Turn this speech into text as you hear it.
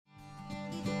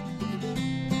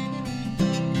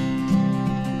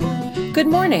Good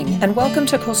morning, and welcome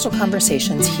to Coastal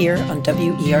Conversations here on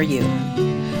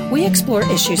WERU. We explore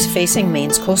issues facing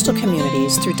Maine's coastal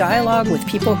communities through dialogue with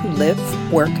people who live,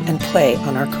 work, and play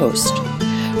on our coast.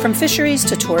 From fisheries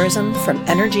to tourism, from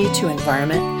energy to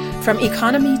environment, from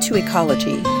economy to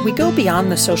ecology, we go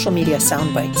beyond the social media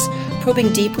soundbites,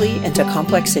 probing deeply into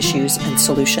complex issues and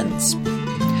solutions.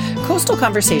 Coastal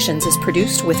Conversations is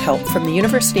produced with help from the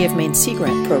University of Maine Sea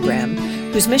Grant Program,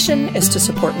 whose mission is to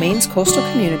support Maine's coastal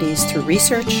communities through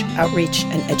research, outreach,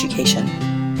 and education.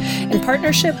 In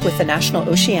partnership with the National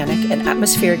Oceanic and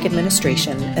Atmospheric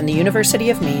Administration and the University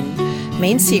of Maine,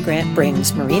 Maine Sea Grant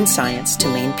brings marine science to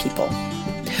Maine people.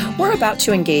 We're about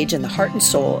to engage in the heart and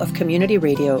soul of community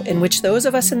radio, in which those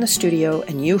of us in the studio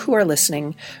and you who are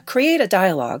listening create a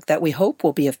dialogue that we hope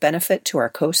will be of benefit to our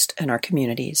coast and our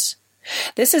communities.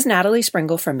 This is Natalie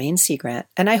Springle from Maine Sea Grant,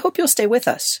 and I hope you'll stay with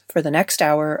us for the next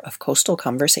hour of Coastal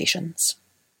Conversations.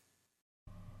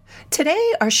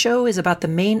 Today, our show is about the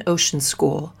Maine Ocean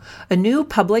School, a new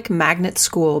public magnet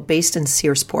school based in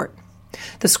Searsport.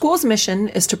 The school's mission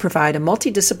is to provide a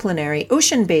multidisciplinary,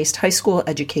 ocean-based high school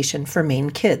education for Maine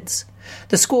kids.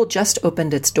 The school just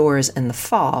opened its doors in the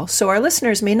fall, so our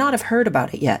listeners may not have heard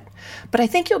about it yet. But I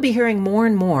think you'll be hearing more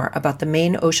and more about the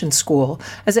Maine Ocean School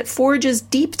as it forges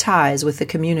deep ties with the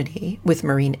community, with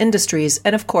marine industries,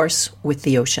 and of course, with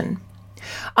the ocean.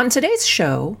 On today's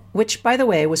show, which by the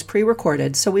way was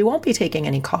pre-recorded, so we won't be taking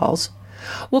any calls,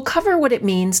 we'll cover what it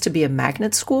means to be a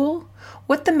magnet school,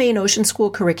 what the Maine Ocean School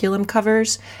curriculum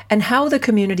covers, and how the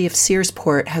community of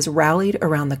Searsport has rallied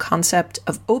around the concept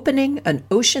of opening an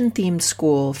ocean-themed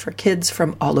school for kids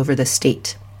from all over the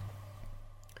state.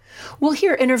 We'll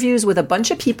hear interviews with a bunch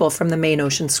of people from the Maine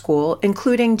Ocean School,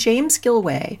 including James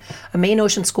Gilway, a Maine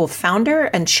Ocean School founder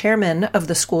and chairman of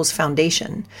the school's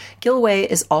foundation. Gilway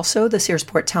is also the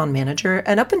Searsport town manager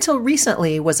and up until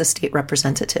recently was a state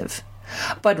representative.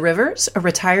 Bud Rivers, a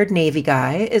retired Navy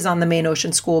guy, is on the Maine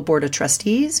Ocean School Board of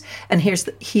Trustees, and he's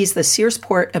the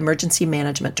Searsport Emergency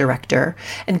Management Director.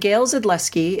 And Gail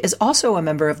Zydleski is also a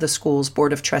member of the school's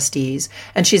Board of Trustees,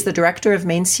 and she's the Director of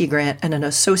Maine Sea Grant and an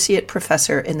Associate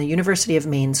Professor in the University of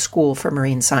Maine School for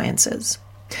Marine Sciences.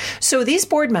 So these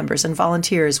board members and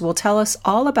volunteers will tell us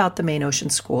all about the Maine Ocean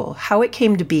School, how it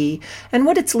came to be, and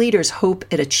what its leaders hope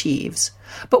it achieves.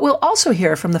 But we'll also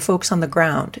hear from the folks on the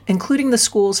ground, including the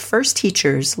school's first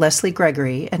teachers, Leslie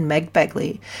Gregory and Meg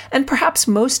Begley, and perhaps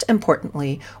most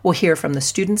importantly, we'll hear from the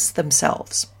students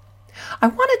themselves. I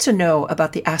wanted to know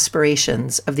about the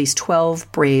aspirations of these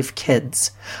 12 brave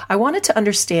kids. I wanted to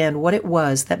understand what it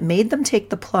was that made them take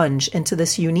the plunge into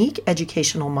this unique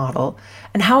educational model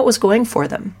and how it was going for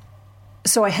them.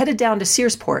 So I headed down to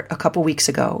Searsport a couple weeks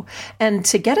ago, and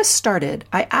to get us started,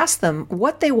 I asked them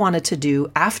what they wanted to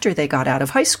do after they got out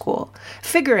of high school,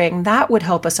 figuring that would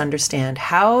help us understand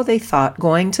how they thought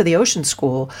going to the ocean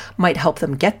school might help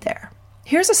them get there.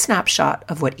 Here's a snapshot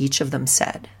of what each of them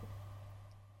said.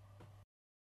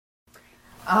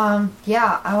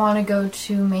 I want to go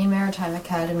to Maine Maritime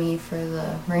Academy for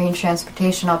the Marine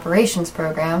Transportation Operations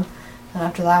program, and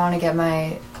after that I want to get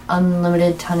my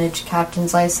unlimited tonnage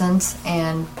captain's license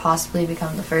and possibly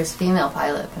become the first female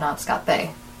pilot at Penobscot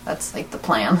Bay. That's like the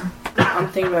plan. I'm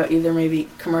thinking about either maybe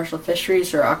commercial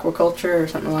fisheries or aquaculture or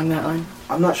something along that line.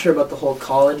 I'm not sure about the whole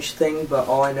college thing, but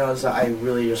all I know is that I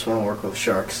really just want to work with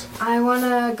sharks. I want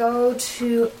to go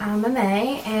to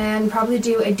MMA and probably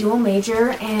do a dual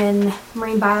major in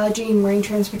marine biology and marine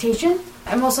transportation.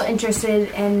 I'm also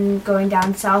interested in going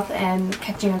down south and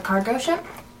catching a cargo ship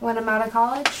when I'm out of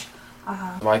college.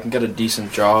 If I can get a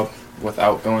decent job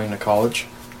without going to college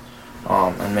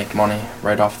and make money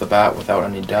right off the bat without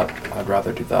any debt, I'd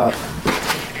rather do that.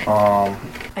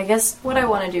 I guess what I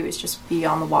want to do is just be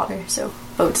on the water, so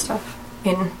boat stuff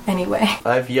in any way.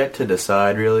 I've yet to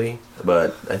decide really,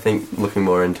 but I think looking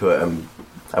more into it,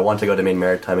 I want to go to Maine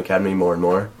Maritime Academy more and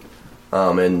more.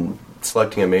 And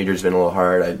selecting a major has been a little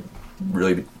hard. I'd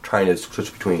really be trying to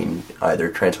switch between either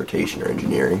transportation or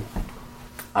engineering.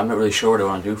 I'm not really sure what I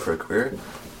want to do for a career,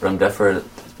 but I'm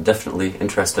definitely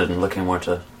interested in looking more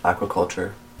to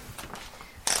aquaculture.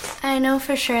 I know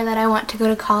for sure that I want to go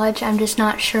to college. I'm just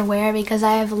not sure where because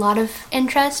I have a lot of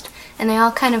interest and they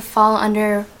all kind of fall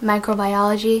under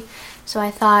microbiology. So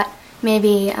I thought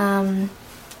maybe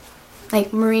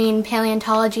like marine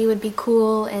paleontology would be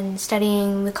cool and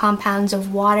studying the compounds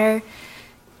of water.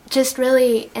 Just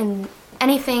really in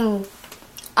anything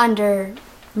under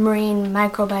marine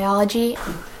microbiology.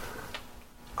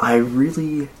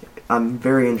 I'm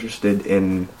very interested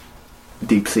in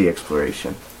deep sea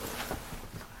exploration.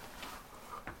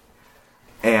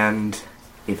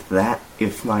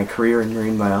 If my career in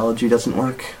marine biology doesn't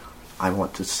work, I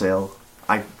want to sail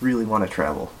I really want to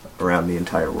travel around the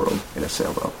entire world in a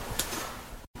sailboat.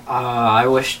 I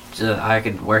wish I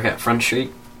could work at Front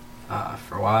Street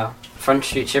for a while. Front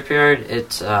Street Shipyard,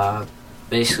 it's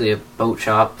basically a boat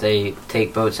shop. They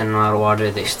take boats in and out of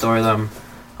water, they store them,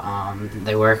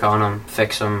 they work on them,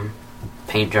 fix them,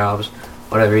 paint jobs,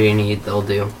 whatever you need, they'll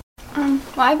do. Well,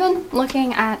 I've been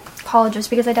looking at colleges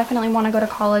because I definitely want to go to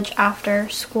college after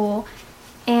school.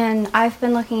 And I've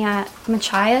been looking at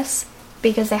Machias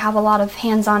because they have a lot of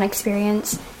hands-on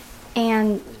experience.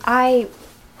 And I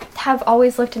have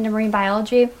always looked into marine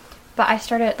biology, but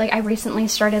I recently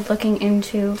started looking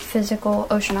into physical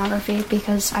oceanography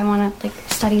because I want to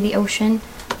study the ocean.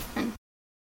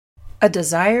 A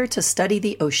desire to study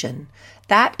the ocean.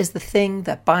 That is the thing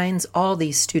that binds all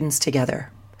these students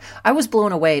together. I was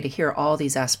blown away to hear all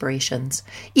these aspirations.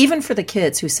 Even for the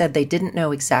kids who said they didn't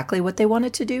know exactly what they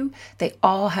wanted to do, they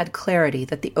all had clarity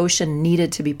that the ocean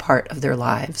needed to be part of their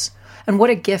lives. And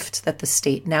what a gift that the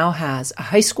state now has a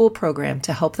high school program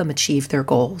to help them achieve their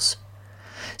goals.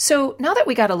 So now that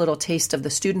we got a little taste of the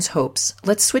students' hopes,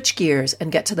 let's switch gears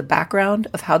and get to the background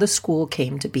of how the school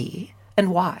came to be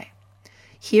and why.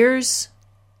 Here's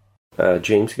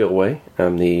James Gilway.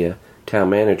 I'm the town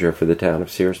manager for the town of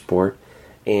Searsport.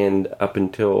 And up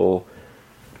until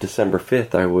December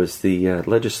 5th, I was the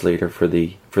legislator for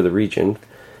the region,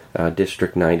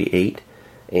 District 98,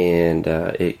 and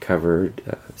it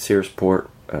covered Searsport,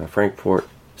 Frankfort,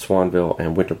 Swanville,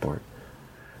 and Winterport.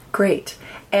 Great.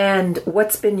 And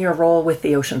what's been your role with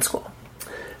the Ocean School?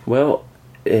 Well,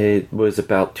 it was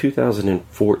about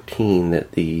 2014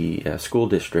 that the school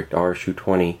district, RSU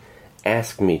 20,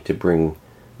 asked me to bring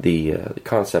the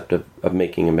concept of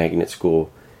making a magnet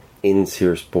school in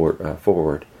Searsport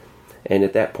forward. And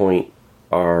at that point,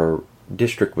 our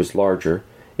district was larger.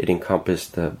 It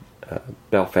encompassed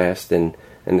Belfast and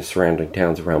the surrounding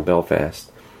towns around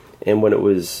Belfast. And when it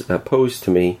was posed to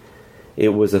me, it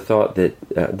was a thought that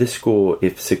this school,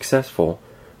 if successful,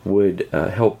 would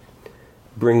help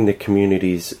bring the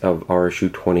communities of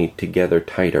RSU 20 together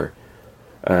tighter.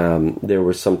 There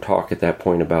was some talk at that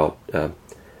point about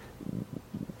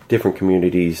different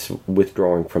communities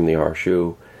withdrawing from the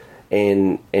RSU.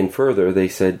 And further, they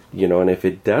said, and if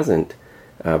it doesn't,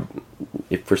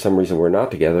 if for some reason we're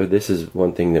not together, this is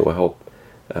one thing that will help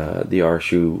the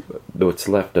RSU, what's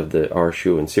left of the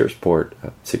RSU and Searsport,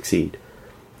 succeed.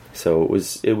 So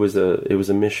it was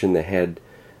a mission that had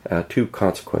two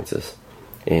consequences,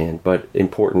 but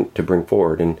important to bring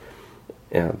forward.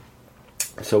 And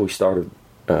so we started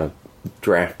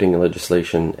drafting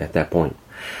legislation at that point.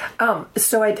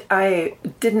 So I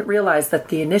didn't realize that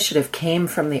the initiative came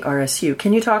from the RSU.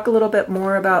 Can you talk a little bit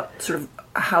more about sort of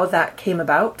how that came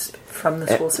about from the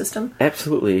school system?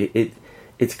 Absolutely.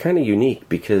 It's kind of unique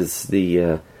because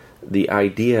the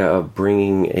idea of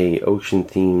bringing a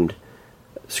ocean-themed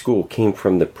school came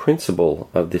from the principal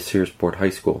of the Searsport High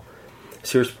School.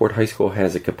 Searsport High School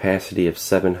has a capacity of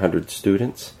 700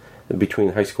 students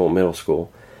between high school and middle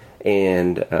school.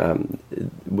 And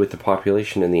with the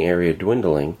population in the area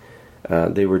dwindling,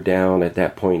 they were down at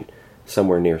that point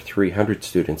somewhere near 300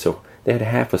 students. So they had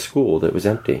half a school that was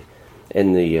empty.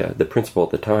 And the principal at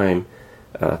the time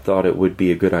thought it would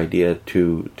be a good idea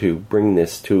to bring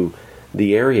this to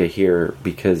the area here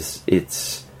because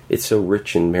it's so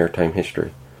rich in maritime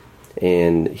history.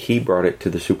 And he brought it to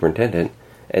the superintendent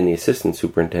and the assistant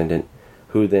superintendent,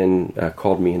 who then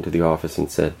called me into the office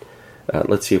and said,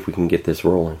 let's see if we can get this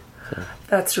rolling. So.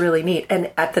 That's really neat.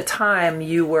 And at the time,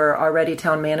 you were already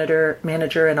town manager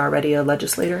and already a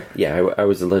legislator? Yeah, I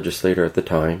was a legislator at the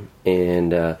time,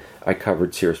 and I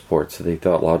covered Searsport, so they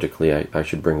thought logically I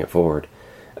should bring it forward.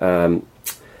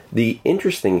 The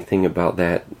interesting thing about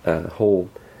that whole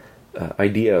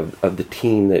idea of the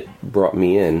team that brought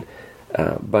me in,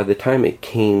 by the time it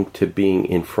came to being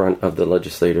in front of the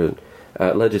legislature,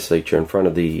 in front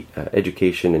of the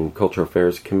Education and Cultural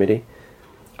Affairs Committee,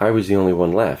 I was the only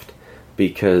one left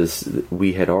because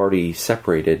we had already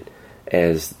separated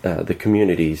as the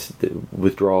communities. The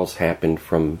withdrawals happened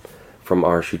from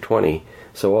RSU 20,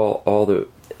 so all the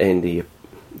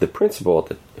principal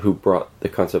who brought the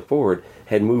concept forward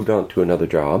had moved on to another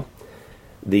job.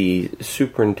 The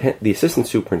assistant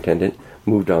superintendent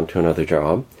moved on to another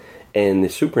job, and the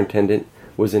superintendent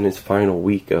was in his final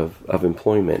week of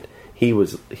employment. He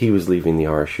was leaving the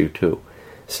RSU too.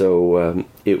 So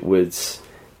it was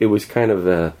kind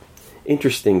of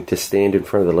interesting to stand in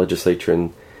front of the legislature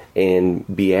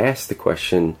and be asked the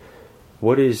question,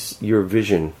 what is your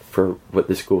vision for what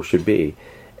the school should be?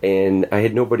 And I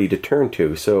had nobody to turn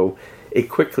to, so it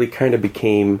quickly kind of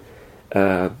became,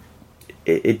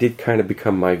 it did kind of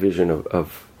become my vision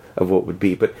of what would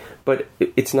be. But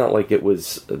it's not like it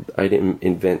was. I didn't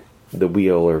invent the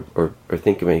wheel or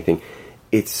think of anything.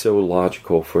 It's so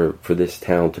logical for this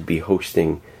town to be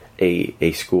hosting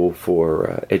a school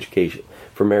for education,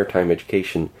 for maritime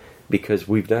education, because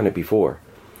we've done it before.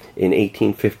 In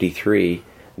 1853,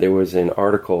 there was an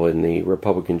article in the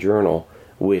Republican Journal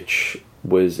which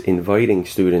was inviting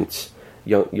students,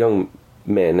 young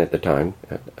men at the time,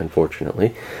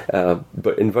 unfortunately,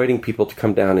 but inviting people to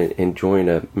come down and join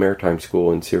a maritime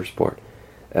school in Searsport.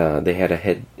 They had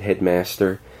a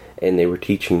headmaster, and they were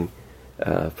teaching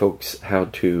folks how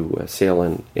to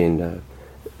sail in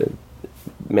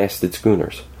masted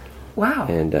schooners. Wow.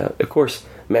 And, of course,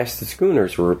 masted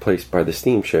schooners were replaced by the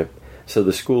steamship, so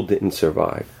the school didn't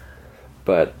survive.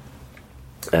 But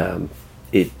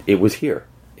it was here,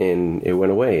 and it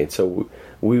went away. And so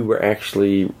we were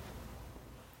actually,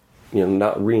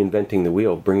 not reinventing the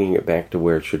wheel, bringing it back to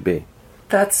where it should be.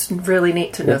 That's really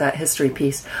neat to know that history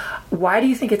piece. Why do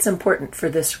you think it's important for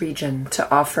this region to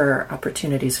offer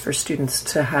opportunities for students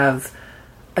to have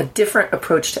a different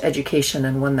approach to education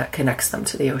and one that connects them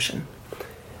to the ocean?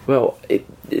 Well,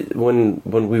 when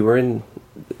we were in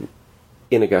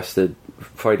Augusta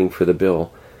fighting for the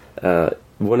bill,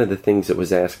 one of the things that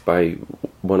was asked by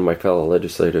one of my fellow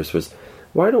legislators was,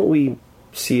 why don't we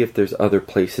see if there's other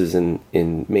places in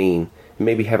Maine, and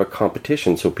maybe have a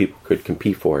competition so people could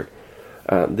compete for it.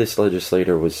 This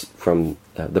legislator was from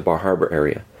the Bar Harbor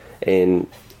area, and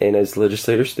as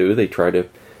legislators do, they try to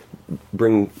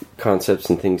bring concepts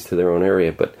and things to their own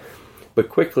area. But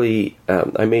quickly,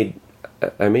 I made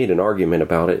an argument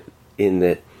about it, in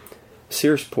that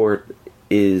Searsport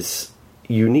is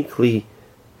uniquely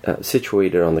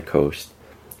situated on the coast.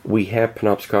 We have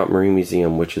Penobscot Marine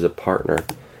Museum, which is a partner.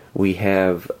 We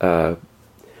have I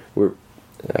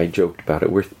joked about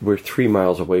it. We're 3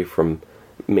 miles away from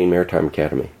Maine Maritime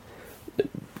Academy.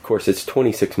 Of course, it's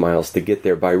 26 miles to get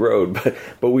there by road,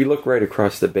 but we look right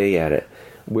across the bay at it.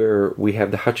 Where we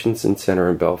have the Hutchinson Center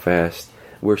in Belfast.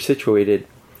 We're situated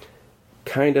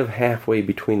kind of halfway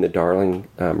between the Darling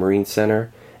Marine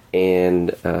Center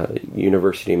and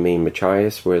University of Maine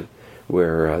Machias, where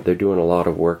they're doing a lot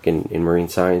of work in marine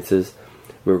sciences.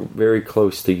 We're very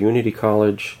close to Unity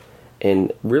College,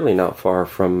 and really not far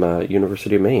from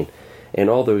University of Maine. And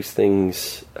all those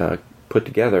things put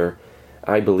together,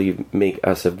 I believe, make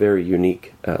us a very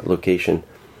unique location.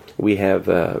 We have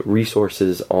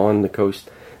resources on the coast.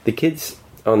 The kids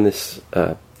on this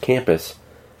campus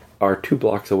are 2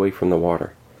 blocks away from the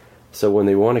water. So when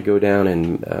they want to go down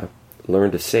and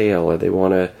learn to sail, or they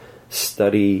want to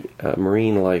study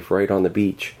marine life right on the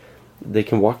beach, they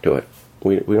can walk to it.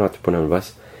 We don't have to put on a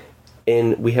bus.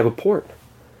 And we have a port.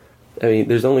 I mean,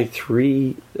 there's only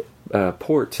 3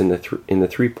 ports in the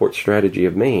 3-port strategy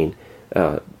of Maine.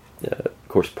 Of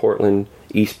course, Portland,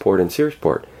 Eastport, and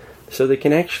Searsport. So they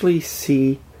can actually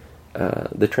see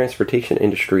the transportation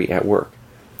industry at work,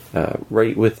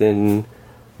 right within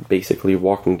basically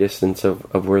walking distance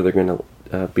of where they're going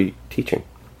to be teaching.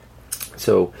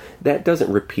 So that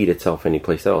doesn't repeat itself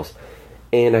anyplace else.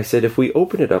 And I said, if we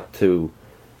open it up to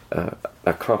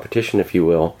a competition, if you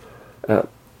will,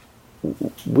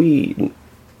 we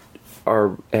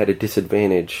are at a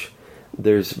disadvantage.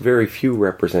 There's very few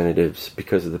representatives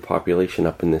because of the population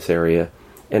up in this area,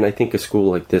 and I think a school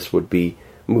like this would be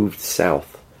moved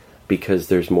south because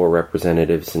there's more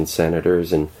representatives and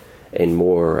senators and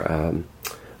more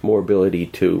ability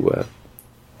to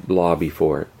lobby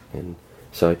for it. And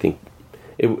so I think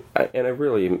and I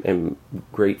really am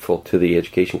grateful to the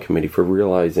Education Committee for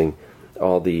realizing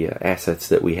all the assets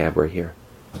that we have right here.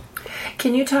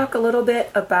 Can you talk a little bit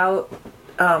about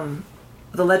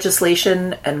the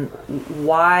legislation and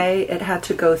why it had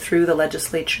to go through the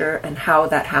legislature and how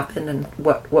that happened, and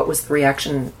what was the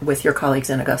reaction with your colleagues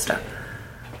in Augusta?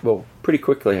 Well, pretty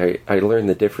quickly I learned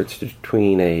the difference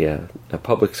between a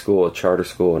public school, a charter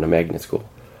school, and a magnet school.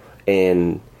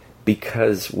 And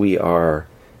because we are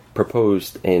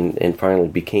proposed and finally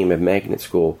became a magnet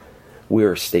school,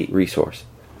 we're a state resource.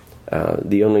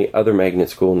 The only other magnet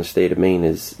school in the state of Maine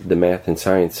is the Math and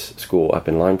Science School up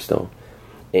in Limestone.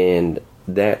 And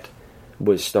that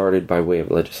was started by way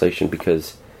of legislation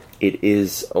because it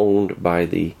is owned by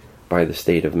the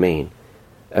state of Maine.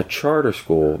 A charter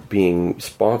school being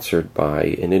sponsored by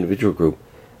an individual group,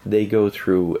 they go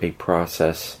through a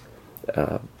process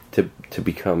to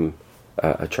become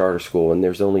a charter school, and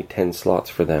there's only 10 slots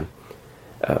for them.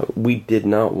 We did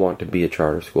not want to be a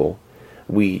charter school.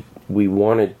 We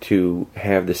wanted to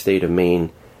have the state of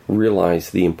Maine realize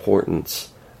the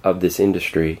importance of this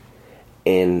industry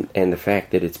and the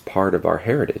fact that it's part of our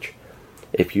heritage.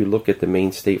 If you look at the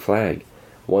Maine state flag,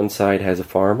 One side has a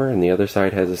farmer and the other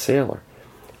side has a sailor.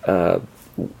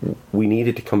 We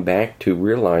needed to come back to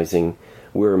realizing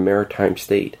we're a maritime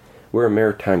state. We're a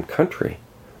maritime country.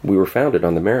 We were founded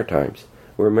on the Maritimes.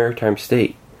 We're a maritime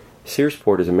state.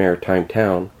 Searsport is a maritime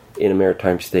town in a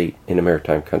maritime state in a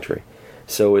maritime country.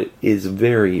 So it is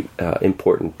very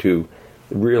important to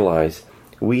realize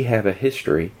we have a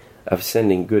history of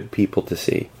sending good people to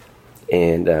sea.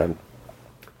 And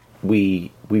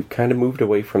we've kind of moved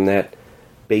away from that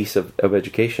base of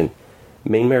education.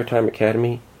 Maine Maritime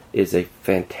Academy is a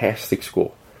fantastic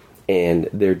school, and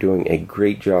they're doing a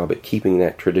great job at keeping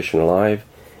that tradition alive,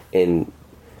 and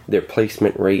their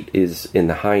placement rate is in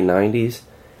the high 90s,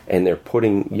 and they're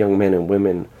putting young men and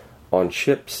women on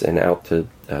ships and out to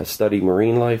study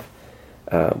marine life.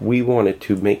 We wanted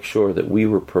to make sure that we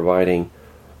were providing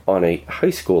on a high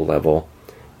school level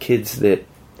kids that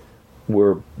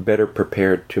were better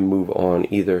prepared to move on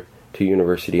either to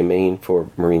University of Maine for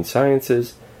marine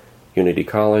sciences, Unity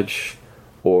College,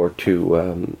 or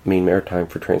to Maine Maritime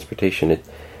for transportation.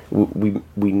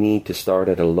 We need to start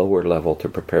at a lower level to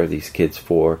prepare these kids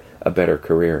for a better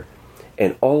career.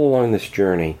 And all along this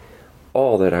journey,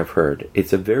 all that I've heard,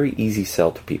 it's a very easy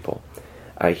sell to people.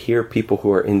 I hear people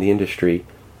who are in the industry,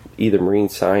 either marine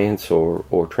science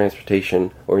or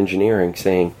transportation or engineering,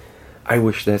 saying, I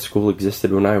wish that school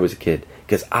existed when I was a kid,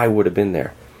 because I would have been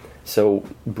there. So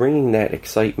bringing that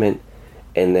excitement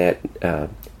and that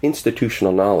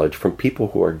institutional knowledge from people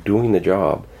who are doing the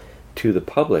job to the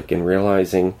public, and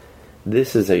realizing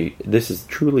this is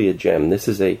truly a gem. This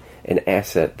is an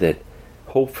asset that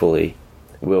hopefully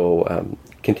will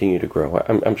continue to grow.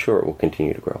 I'm sure it will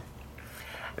continue to grow.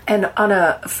 And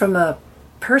from a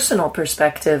personal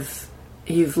perspective,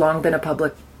 you've long been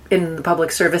in the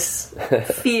public service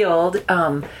field.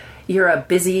 You're a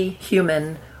busy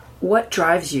human. What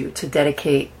drives you to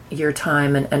dedicate your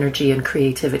time and energy and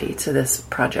creativity to this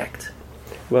project?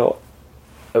 Well,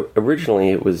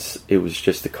 originally it was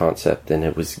just a concept, and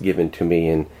it was given to me,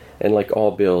 and like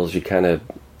all bills, you kind of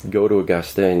go to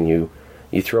Augusta and you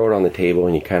throw it on the table,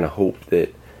 and you kind of hope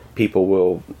that people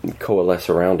will coalesce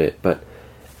around it. But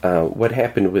what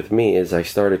happened with me is I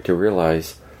started to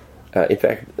realize, in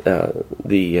fact,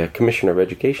 the Commissioner of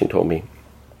Education told me,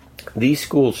 these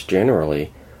schools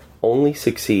generally only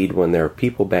succeed when there are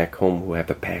people back home who have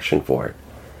a passion for it.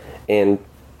 And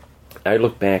I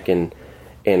look back and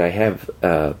I have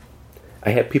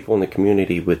people in the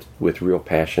community with real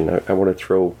passion. I want to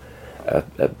throw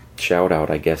a shout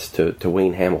out, I guess, to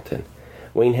Wayne Hamilton.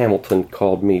 Wayne Hamilton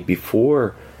called me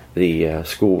before the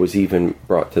school was even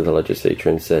brought to the legislature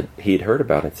and said he'd heard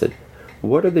about it. Said,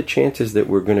 what are the chances that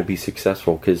we're going to be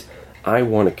successful? Because I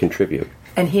want to contribute.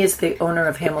 And he is the owner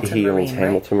of Hamilton Marine, He owns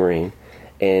Hamilton Marine.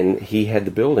 And he had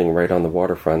the building right on the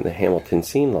waterfront, the Hamilton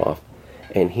Scene Loft.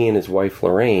 And he and his wife,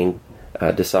 Lorraine,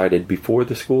 decided before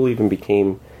the school even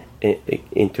became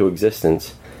into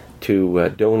existence to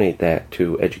donate that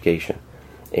to education.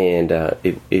 And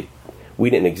we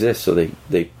didn't exist, so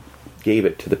they gave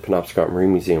it to the Penobscot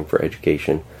Marine Museum for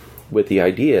education with the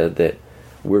idea that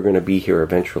we're going to be here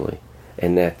eventually.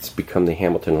 And that's become the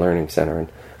Hamilton Learning Center.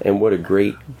 And what a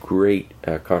great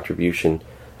contribution,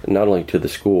 not only to the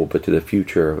school, but to the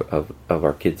future of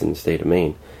our kids in the state of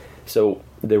Maine. So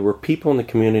there were people in the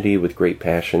community with great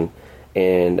passion,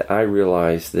 and I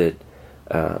realized that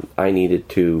I needed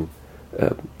to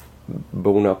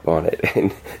bone up on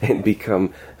it and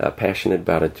become passionate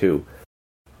about it too.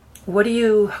 What do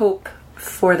you hope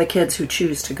for the kids who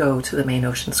choose to go to the Maine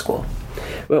Ocean School?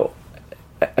 Well,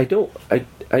 I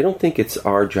don't think it's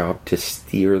our job to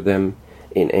steer them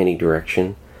in any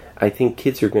direction. I think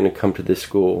kids are going to come to this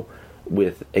school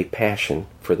with a passion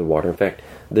for the water. In fact,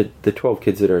 the 12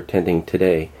 kids that are attending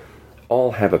today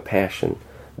all have a passion.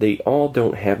 They all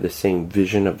don't have the same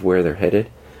vision of where they're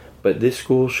headed, but this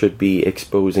school should be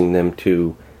exposing them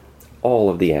to all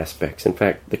of the aspects. In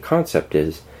fact, the concept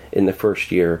is, in the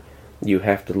first year, you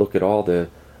have to look at all the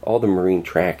marine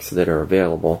tracks that are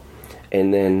available,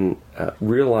 and then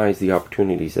realize the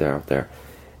opportunities that are out there.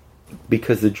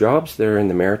 Because the jobs that are in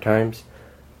the Maritimes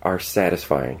are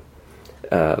satisfying.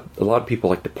 A lot of people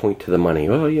like to point to the money.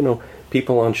 Well,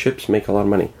 people on ships make a lot of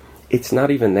money. It's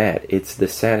not even that. It's the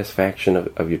satisfaction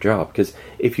of your job. Because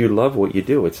if you love what you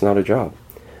do, it's not a job.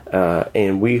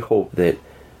 And we hope that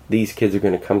these kids are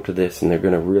going to come to this and they're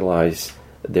going to realize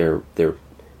their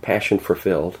passion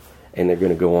fulfilled, and they're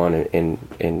going to go on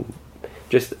and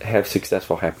just have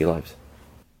successful, happy lives.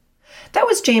 That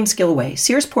was James Gilway,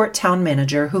 Searsport town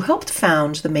manager who helped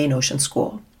found the Maine Ocean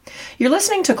School. You're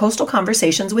listening to Coastal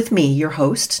Conversations with me, your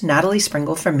host, Natalie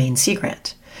Springle from Maine Sea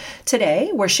Grant. Today,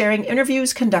 we're sharing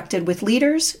interviews conducted with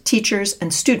leaders, teachers,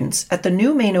 and students at the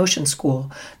new Maine Ocean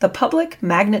School, the public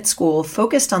magnet school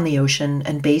focused on the ocean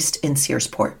and based in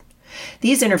Searsport.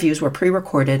 These interviews were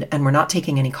pre-recorded and we're not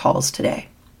taking any calls today.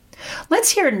 Let's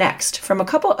hear next from a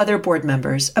couple other board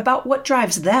members about what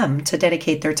drives them to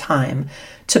dedicate their time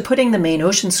to putting the Maine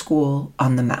Ocean School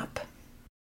on the map.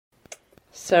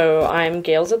 So I'm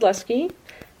Gail Zedleski.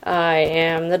 I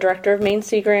am the director of Maine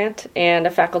Sea Grant and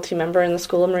a faculty member in the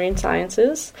School of Marine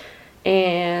Sciences.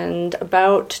 And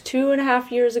about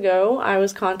 2.5 years ago, I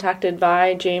was contacted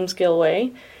by James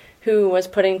Gilway, who was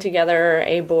putting together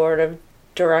a board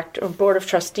of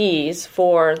trustees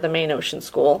for the Maine Ocean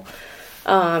School,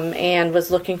 and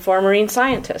was looking for a marine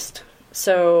scientist.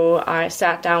 So I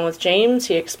sat down with James.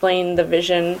 He explained the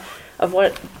vision of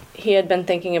what he had been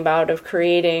thinking about, of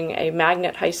creating a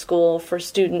magnet high school for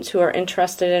students who are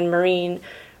interested in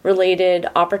marine-related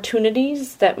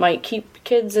opportunities that might keep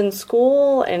kids in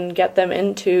school and get them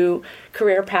into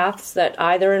career paths that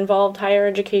either involved higher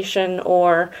education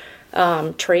or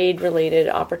trade-related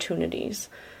opportunities.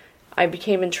 I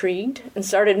became intrigued and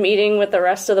started meeting with the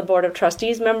rest of the Board of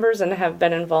Trustees members and have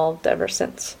been involved ever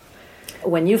since.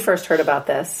 When you first heard about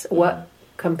this, what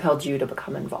compelled you to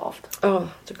become involved?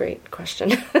 Oh, that's a great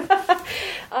question.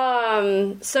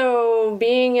 So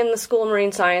being in the School of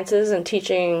Marine Sciences and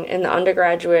teaching in the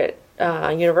undergraduate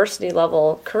university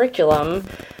level curriculum,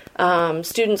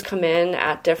 students come in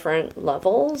at different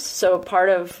levels. So part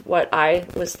of what I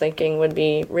was thinking would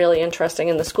be really interesting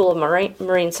in the School of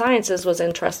Marine Sciences was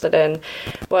interested in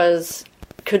was,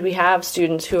 could we have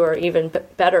students who are even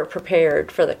better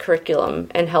prepared for the curriculum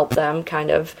and help them kind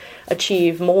of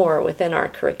achieve more within our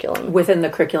curriculum? Within the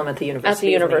curriculum at the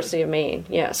University of Maine,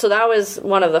 yeah. So that was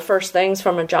one of the first things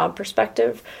from a job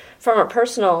perspective. From a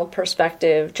personal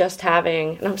perspective, just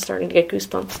having, and I'm starting to get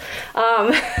goosebumps,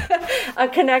 a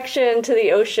connection to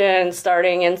the ocean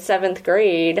starting in 7th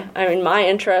grade. I mean, my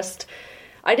interest,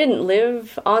 I didn't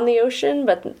live on the ocean,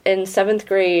 but in 7th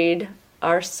grade,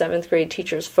 our 7th grade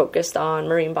teachers focused on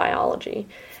marine biology,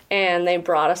 and they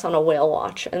brought us on a whale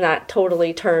watch, and that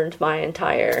totally turned my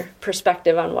entire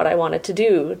perspective on what I wanted to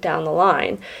do down the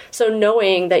line. So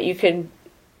knowing that you could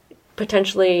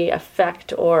potentially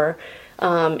affect or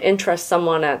interest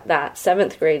someone at that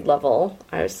 7th grade level,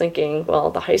 I was thinking, well,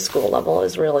 the high school level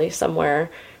is really somewhere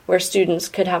where students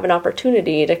could have an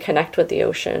opportunity to connect with the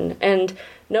ocean. And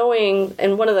knowing,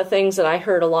 and one of the things that I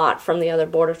heard a lot from the other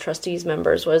Board of Trustees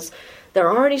members was there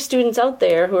are already students out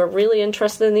there who are really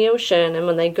interested in the ocean, and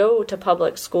when they go to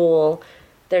public school,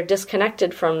 they're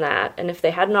disconnected from that. And if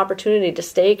they had an opportunity to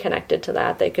stay connected to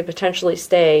that, they could potentially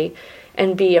stay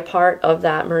and be a part of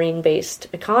that marine-based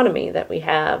economy that we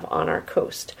have on our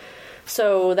coast.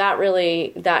 So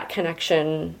that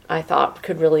connection, I thought,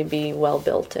 could really be well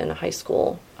built in a high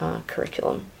school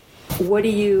curriculum. What do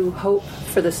you hope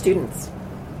for the students?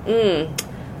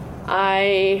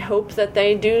 I hope that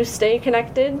they do stay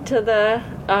connected to the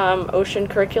ocean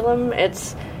curriculum.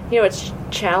 It's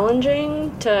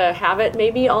challenging to have it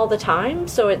maybe all the time.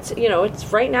 So it's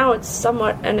right now it's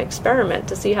somewhat an experiment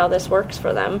to see how this works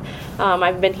for them.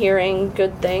 I've been hearing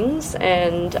good things,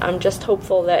 and I'm just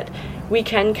hopeful that we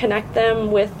can connect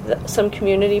them with some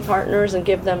community partners and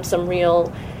give them some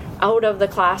real out of the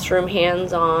classroom,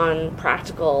 hands-on,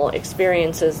 practical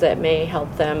experiences that may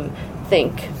help them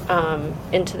think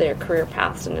into their career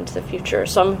paths and into the future.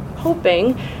 So I'm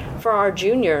hoping for our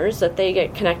juniors that they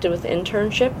get connected with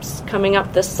internships coming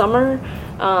up this summer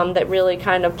that really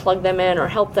kind of plug them in or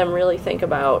help them really think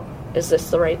about, is this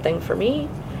the right thing for me?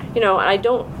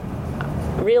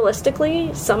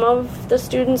 Realistically, some of the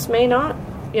students may not,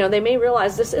 they may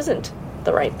realize this isn't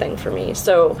the right thing for me.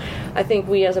 So I think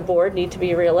we as a board need to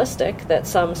be realistic that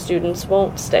some students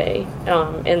won't stay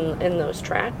in those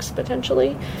tracks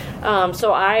potentially.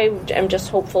 So I am just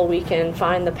hopeful we can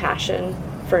find the passion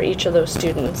for each of those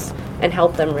students and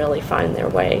help them really find their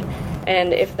way.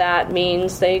 And if that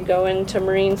means they go into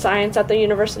marine science at the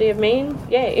University of Maine,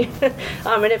 yay.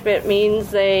 And if it means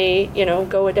they,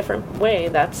 go a different way,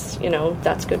 that's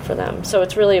good for them. So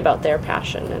it's really about their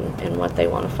passion and what they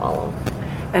want to follow.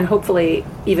 And hopefully,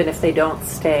 even if they don't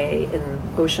stay in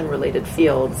ocean-related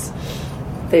fields,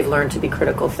 they've learned to be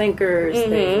critical thinkers,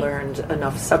 they've learned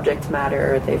enough subject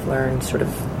matter, they've learned sort of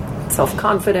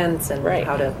self-confidence and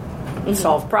how to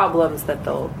solve problems that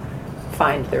they'll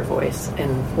find their voice in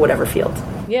whatever field.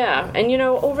 Yeah, and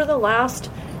over the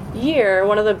last year,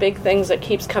 one of the big things that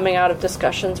keeps coming out of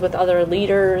discussions with other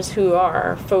leaders who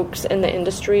are folks in the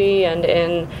industry and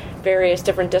in various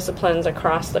different disciplines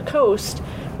across the coast,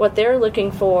 what they're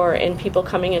looking for in people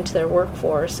coming into their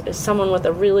workforce is someone with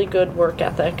a really good work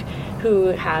ethic, who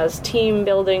has team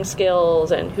building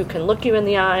skills and who can look you in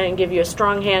the eye and give you a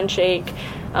strong handshake.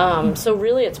 So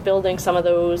really it's building some of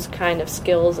those kind of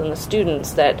skills in the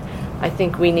students that I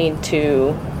think we need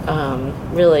to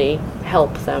really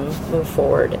help them move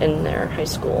forward in their high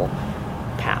school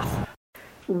path.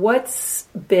 What's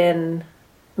been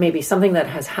maybe something that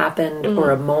has happened or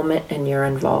a moment in your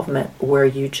involvement where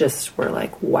you just were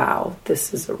like, wow,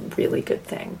 this is a really good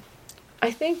thing?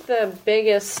 I think the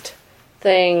biggest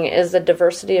thing is the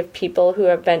diversity of people who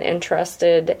have been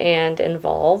interested and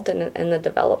involved in the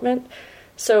development.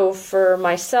 So for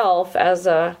myself as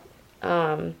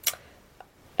an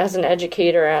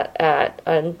educator at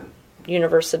a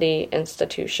university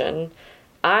institution,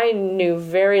 I knew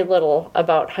very little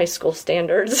about high school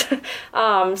standards.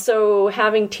 So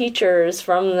having teachers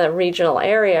from the regional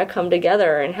area come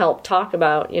together and help talk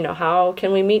about, how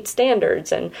can we meet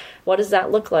standards and what does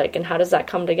that look like and how does that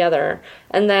come together?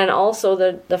 And then also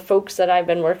the folks that I've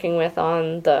been working with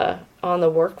on the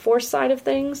workforce side of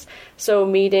things. So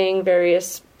meeting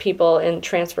various people in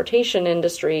transportation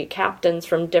industry, captains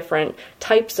from different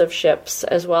types of ships,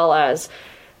 as well as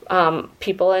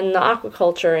people in the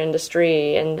aquaculture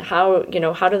industry, and how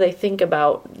do they think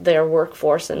about their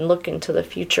workforce and look into the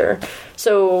future.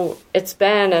 So it's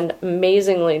been an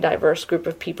amazingly diverse group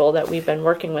of people that we've been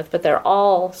working with, but they're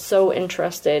all so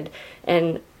interested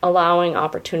in allowing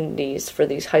opportunities for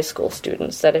these high school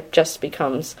students that it just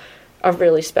becomes a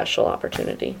really special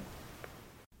opportunity.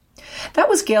 That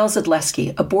was Gail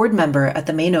Zedleski, a board member at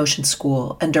the Maine Ocean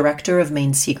School and director of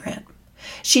Maine Sea Grant.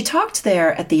 She talked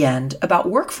there at the end about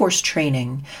workforce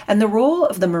training and the role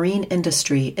of the marine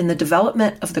industry in the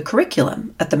development of the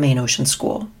curriculum at the Maine Ocean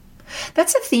School.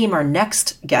 That's a theme our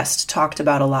next guest talked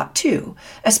about a lot too,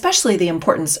 especially the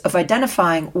importance of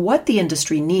identifying what the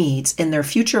industry needs in their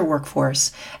future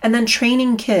workforce and then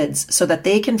training kids so that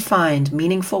they can find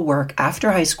meaningful work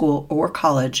after high school or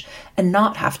college and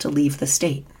not have to leave the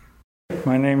state.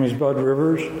 My name is Bud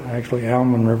Rivers, actually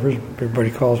Almond Rivers.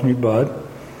 Everybody calls me Bud.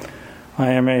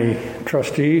 I am a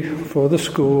trustee for the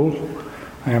school.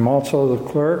 I am also the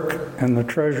clerk and the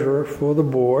treasurer for the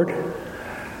board.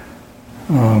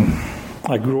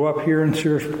 I grew up here in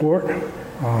Searsport,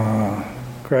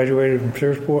 graduated from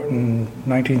Searsport in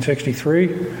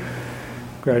 1963,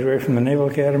 graduated from the Naval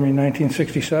Academy in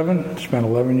 1967, spent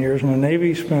 11 years in the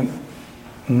Navy, spent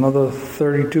another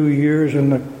 32 years in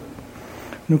the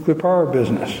nuclear power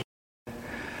business.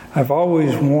 I've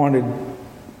always wanted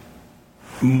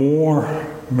more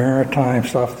maritime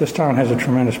stuff. This town has a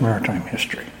tremendous maritime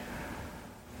history.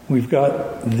 We've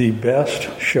got the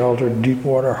best sheltered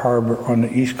deepwater harbor on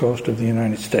the east coast of the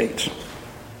United States.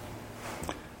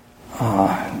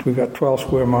 We've got 12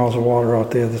 square miles of water out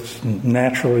there that's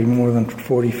naturally more than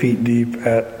 40 feet deep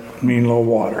at mean low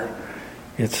water.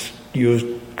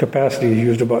 Capacity is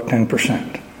used about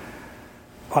 10%.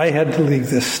 I had to leave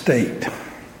this state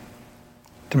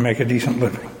to make a decent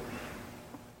living.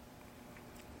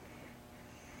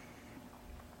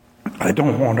 I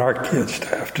don't want our kids to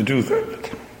have to do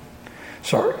that.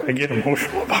 Sorry, I get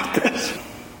emotional about this.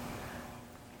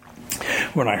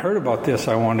 When I heard about this,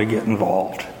 I wanted to get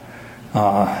involved.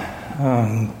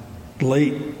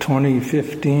 Late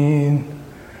 2015,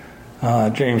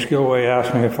 James Gilway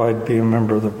asked me if I'd be a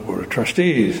member of the Board of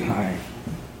Trustees, and I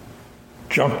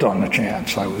jumped on the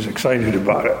chance. I was excited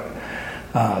about it.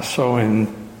 So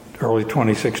in early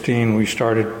 2016, we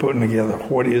started putting together,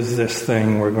 what is this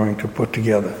thing we're going to put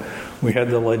together? We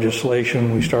had the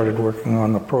legislation. We started working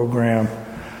on the program.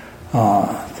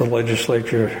 The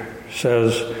legislature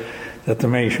says that the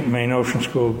Maine Ocean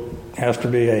School has to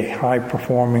be a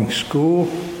high-performing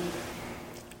school,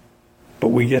 but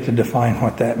we get to define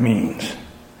what that means.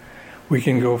 We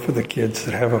can go for the kids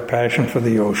that have a passion for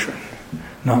the ocean,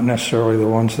 not necessarily the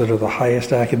ones that are the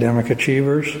highest academic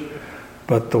achievers,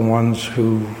 but the ones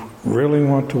who really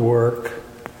want to work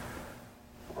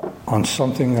on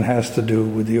something that has to do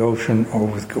with the ocean or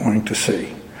with going to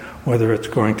sea. Whether it's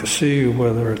going to sea,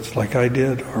 whether it's like I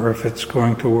did, or if it's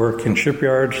going to work in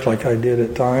shipyards like I did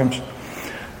at times,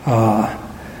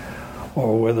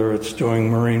 or whether it's doing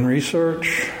marine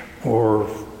research, or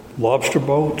lobster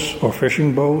boats, or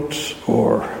fishing boats,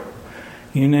 or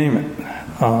you name it,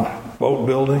 boat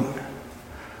building.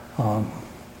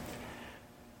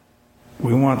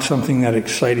 We want something that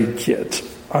excited kids.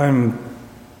 I'm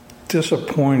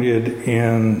disappointed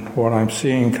in what I'm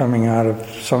seeing coming out of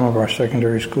some of our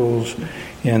secondary schools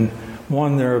in,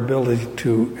 one, their ability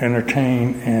to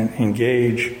entertain and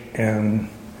engage and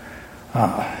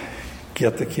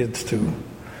get the kids to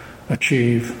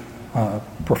achieve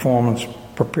performance,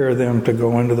 prepare them to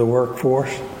go into the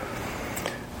workforce.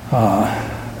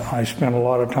 I spent a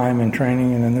lot of time in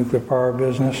training in the nuclear power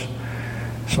business,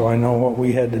 so I know what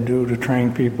we had to do to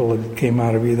train people that came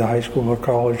out of either high school or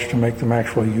college to make them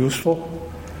actually useful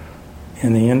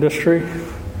in the industry.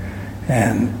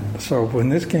 And so when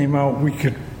this came out, we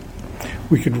could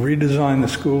redesign the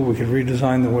school, we could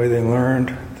redesign the way they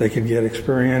learned, they could get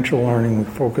experiential learning. We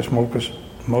focus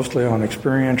mostly on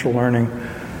experiential learning,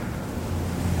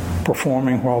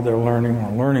 performing while they're learning,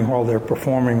 or learning while they're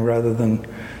performing, rather than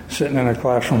sitting in a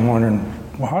classroom wondering,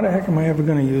 well, how the heck am I ever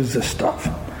going to use this stuff?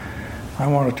 I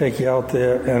want to take you out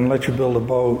there and let you build a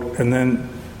boat and then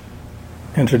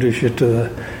introduce you to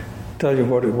tell you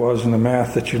what it was in the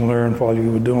math that you learned while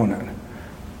you were doing it.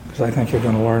 Because I think you're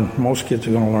going to learn, most kids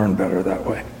are going to learn better that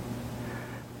way.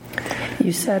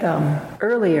 You said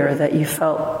earlier that you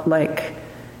felt like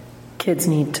kids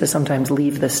need to sometimes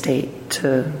leave the state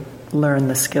to learn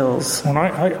the skills. When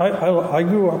I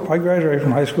grew up, I graduated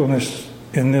from high school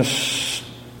in this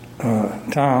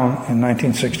town in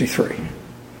 1963.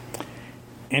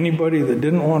 Anybody that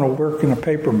didn't want to work in a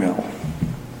paper mill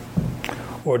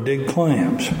or dig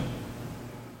clams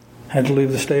had to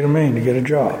leave the state of Maine to get a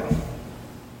job.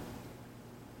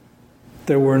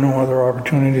 There were no other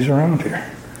opportunities around here.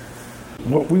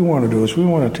 What we want to do is we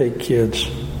want to take kids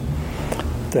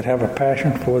that have a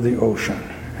passion for the ocean,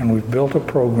 and we've built a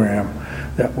program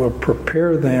that will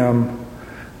prepare them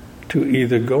to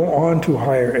either go on to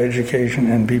higher education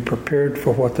and be prepared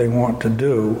for what they want to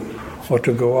do, or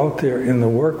to go out there in the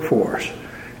workforce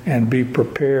and be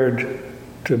prepared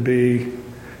to be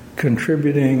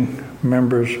contributing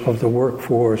members of the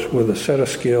workforce with a set of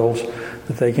skills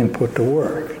that they can put to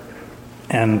work.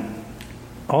 And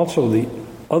also the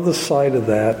other side of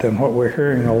that, and what we're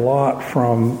hearing a lot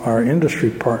from our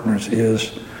industry partners, is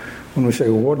when we say,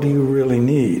 well, what do you really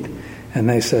need? And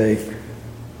they say,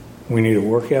 we need a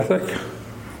work ethic.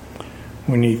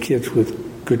 We need kids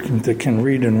that can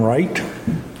read and write,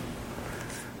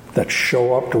 that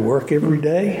show up to work every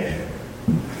day,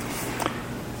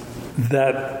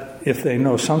 that if they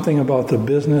know something about the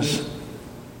business,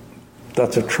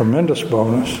 that's a tremendous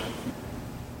bonus.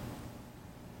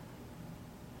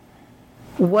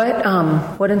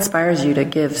 What inspires you to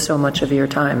give so much of your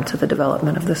time to the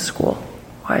development of this school?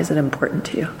 Why is it important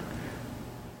to you?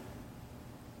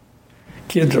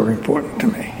 Kids are important to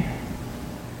me.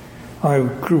 I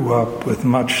grew up with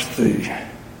much and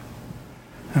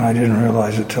I didn't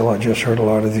realize it till I just heard a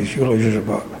lot of these eulogies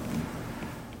about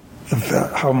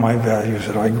how my values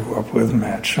that I grew up with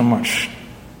match so much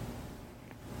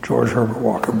George Herbert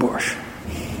Walker Bush.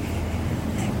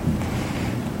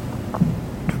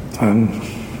 And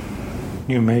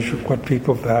you measure what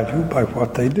people value by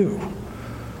what they do,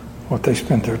 what they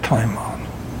spend their time on.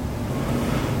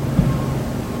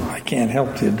 I can't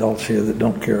help the adults here that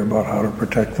don't care about how to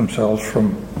protect themselves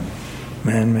from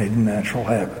man-made and natural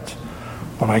habits.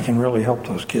 But I can really help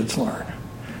those kids learn.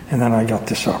 And then I got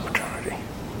this opportunity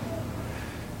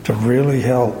to really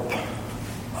help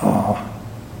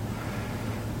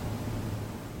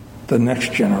the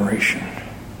next generation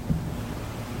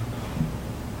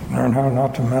learn how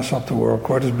not to mess up the world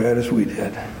quite as bad as we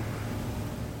did.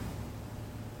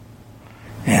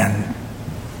 And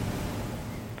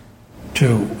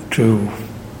to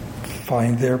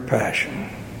find their passion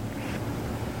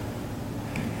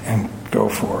and go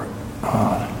for it.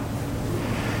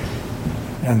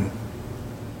 And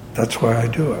that's why I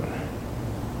do it.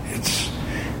 It's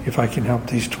if I can help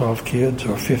these 12 kids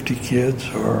or 50 kids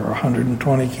or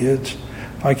 120 kids,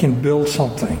 if I can build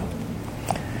something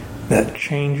that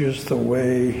changes the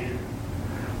way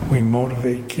we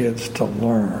motivate kids to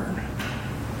learn,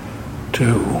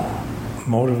 to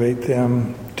motivate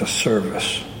them to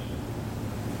service,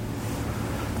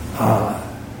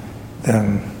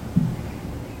 then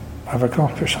I've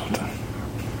accomplished something.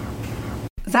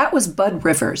 That was Bud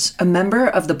Rivers, a member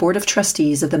of the Board of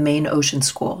Trustees of the Maine Ocean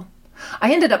School.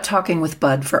 I ended up talking with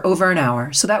Bud for over an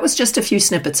hour, so that was just a few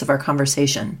snippets of our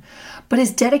conversation. But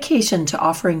his dedication to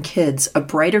offering kids a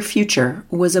brighter future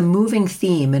was a moving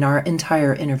theme in our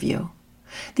entire interview.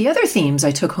 The other themes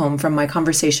I took home from my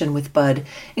conversation with Bud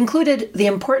included the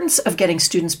importance of getting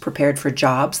students prepared for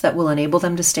jobs that will enable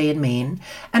them to stay in Maine,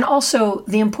 and also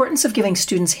the importance of giving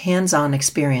students hands-on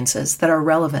experiences that are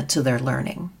relevant to their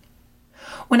learning.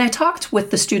 When I talked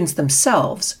with the students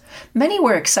themselves, many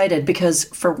were excited because,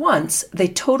 for once, they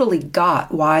totally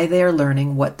got why they're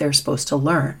learning what they're supposed to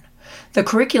learn. The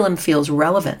curriculum feels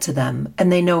relevant to them,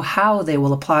 and they know how they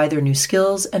will apply their new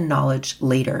skills and knowledge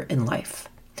later in life.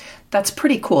 That's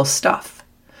pretty cool stuff.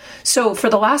 So for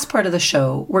the last part of the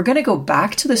show, we're going to go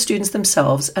back to the students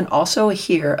themselves and also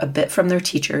hear a bit from their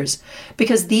teachers,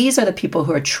 because these are the people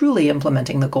who are truly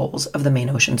implementing the goals of the Maine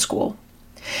Ocean School.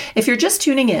 If you're just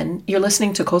tuning in, you're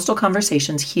listening to Coastal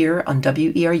Conversations here on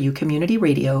WERU Community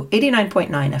Radio, 89.9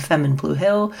 FM in Blue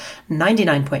Hill,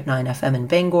 99.9 FM in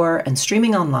Bangor, and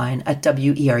streaming online at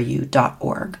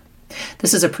weru.org.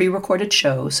 This is a pre-recorded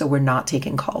show, so we're not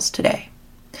taking calls today.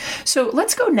 So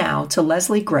let's go now to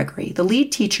Leslie Gregory, the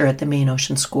lead teacher at the Maine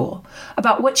Ocean School,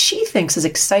 about what she thinks is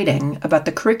exciting about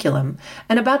the curriculum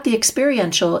and about the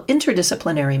experiential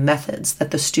interdisciplinary methods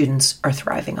that the students are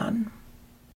thriving on.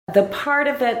 The part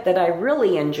of it that I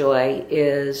really enjoy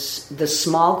is the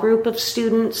small group of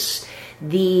students,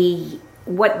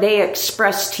 what they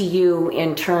express to you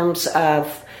in terms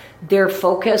of their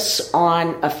focus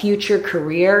on a future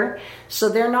career. So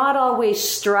they're not always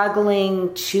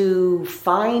struggling to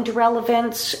find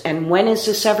relevance and when is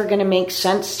this ever going to make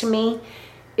sense to me?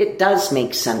 It does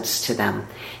make sense to them.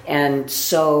 And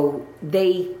so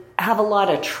they have a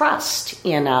lot of trust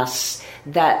in us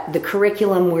that the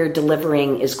curriculum we're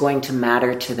delivering is going to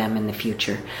matter to them in the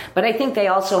future. But I think they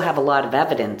also have a lot of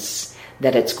evidence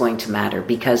that it's going to matter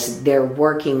because they're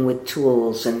working with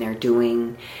tools and they're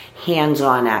doing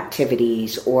hands-on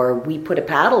activities, or we put a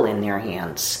paddle in their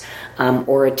hands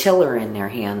or a tiller in their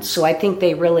hands. So I think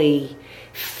they really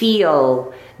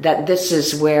feel that this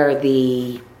is where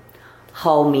the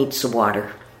hull meets the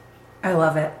water. I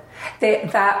love it.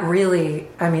 That really,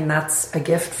 that's a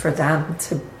gift for them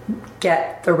to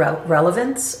get the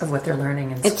relevance of what they're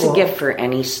learning in school. It's a gift for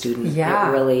any student. Yeah.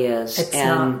 It really is. It's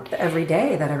not every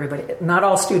day that not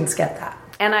all students get that.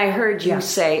 And I heard you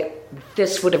say,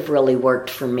 this would have really worked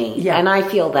for me. Yeah. And I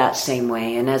feel that same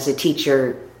way. And as a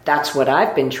teacher, that's what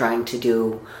I've been trying to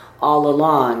do all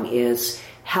along, is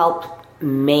help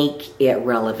make it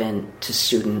relevant to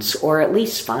students, or at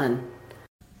least fun.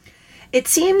 It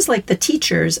seems like the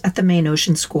teachers at the Maine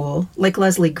Ocean School, like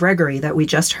Leslie Gregory that we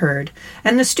just heard,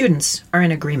 and the students are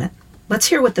in agreement. Let's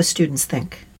hear what the students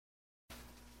think.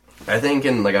 I think,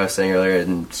 like I was saying earlier,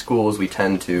 in schools we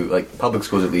tend to, like public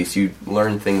schools at least, you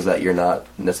learn things that you're not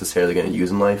necessarily going to use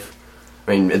in life.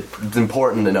 I mean, it's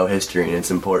important to know history and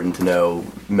it's important to know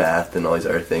math and all these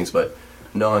other things, but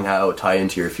knowing how to tie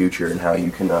into your future and how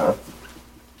you can,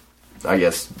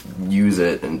 use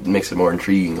it and makes it more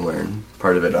intriguing to learn.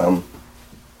 Part of it,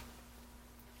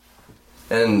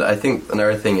 And I think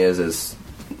another thing is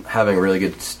having a really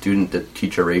good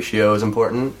student-to-teacher ratio is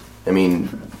important. I mean,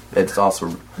 it's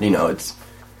also, I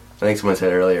think someone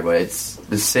said earlier, but it's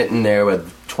just sitting there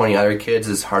with 20 other kids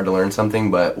is hard to learn something,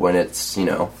 but when it's,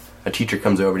 a teacher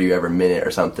comes over to you every minute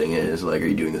or something and is like, are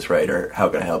you doing this right, or how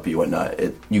can I help you, whatnot,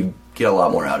 you get a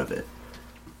lot more out of it.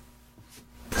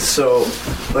 So,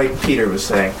 like Peter was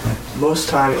saying, most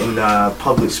time in the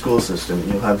public school system,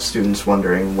 you'll have students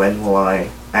wondering, when will I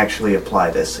actually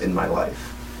apply this in my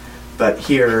life? But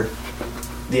here,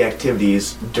 the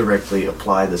activities directly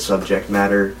apply the subject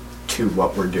matter to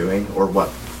what we're doing or what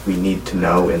we need to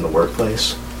know in the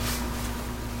workplace.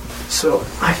 So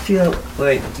I feel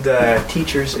like the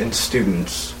teachers and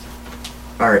students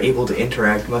are able to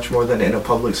interact much more than in a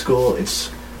public school.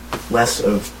 It's less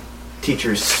of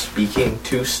teachers speaking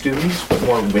to students, but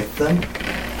more with them.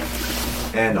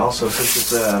 And also, since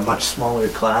it's a much smaller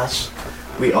class,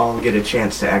 we all get a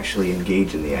chance to actually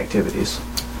engage in the activities.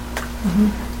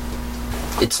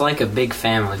 Mm-hmm. It's like a big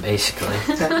family, basically.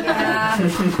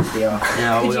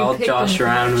 Yeah. We all josh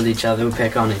around with each other, we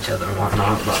pick on each other and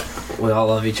whatnot, but we all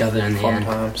love each other in the end.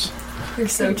 Times. You're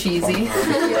so cheesy.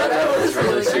 That was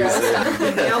really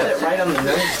cheesy. Nailed it right on the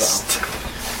nose, though.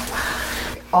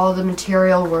 All the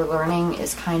material we're learning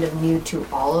is kind of new to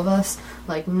all of us.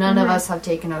 Like, none of us have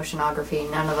taken oceanography,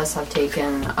 none of us have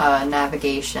taken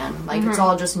navigation. Like, it's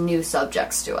all just new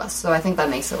subjects to us. So I think that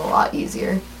makes it a lot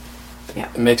easier.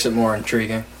 Yeah. It makes it more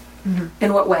intriguing.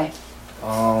 In what way?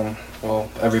 Well,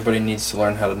 everybody needs to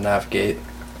learn how to navigate.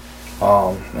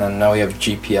 And now we have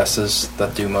GPSs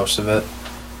that do most of it.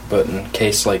 But in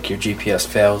case, like, your GPS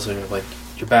fails or, like,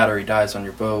 your battery dies on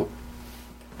your boat,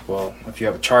 well, if you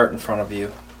have a chart in front of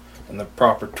you and the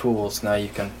proper tools, now you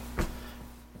can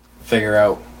figure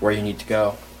out where you need to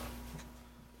go.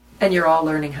 And you're all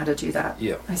learning how to do that.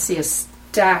 Yeah. I see a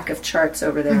stack of charts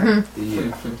over there.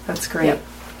 Yeah. That's great.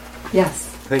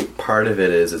 Yes. I think part of it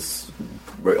is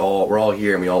we're all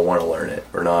here and we all want to learn it.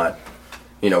 We're not,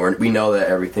 we know that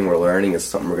everything we're learning is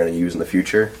something we're going to use in the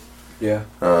future. Yeah.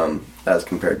 As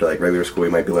compared to like regular school, we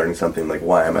might be learning something like,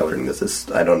 why am I learning this?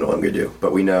 I don't know what I'm going to do.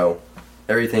 But we know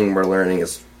everything we're learning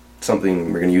is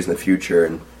something we're going to use in the future,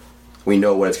 and we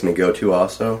know what it's going to go to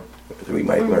also. We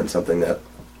might learn something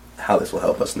how this will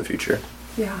help us in the future.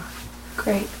 Yeah,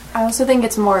 great. I also think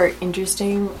it's more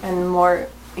interesting and more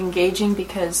engaging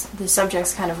because the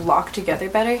subjects kind of lock together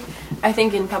better. I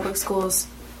think in public schools,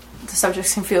 the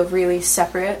subjects can feel really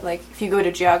separate. Like if you go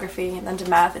to geography and then to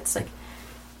math, it's like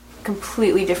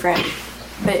completely different.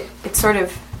 But it's sort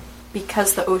of,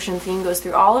 because the ocean theme goes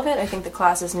through all of it, I think the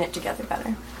classes knit together better.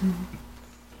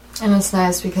 Mm-hmm. And it's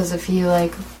nice because if you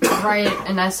like write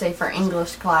an essay for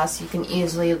English class, you can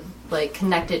easily like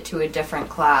connect it to a different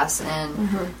class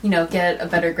and you know, get a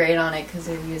better grade on it because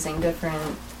they're using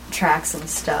different tracks and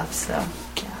stuff. So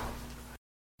yeah.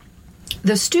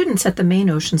 The students at the Maine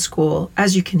Ocean School,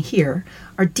 as you can hear,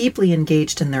 are deeply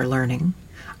engaged in their learning.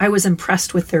 I was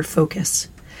impressed with their focus.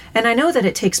 And I know that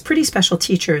it takes pretty special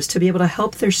teachers to be able to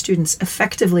help their students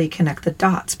effectively connect the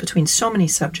dots between so many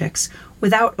subjects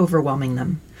without overwhelming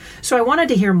them. So I wanted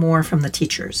to hear more from the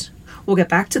teachers. We'll get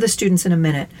back to the students in a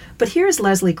minute, but here's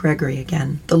Leslie Gregory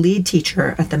again, the lead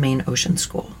teacher at the Maine Ocean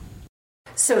School.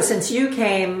 So since you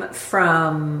came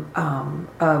from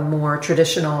a more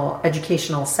traditional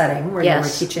educational setting where you were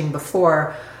teaching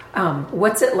before,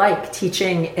 what's it like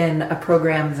teaching in a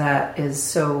program that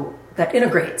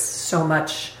integrates so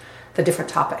much the different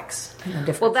topics?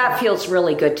 Well, that feels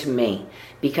really good to me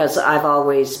because I've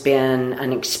always been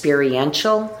an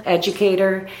experiential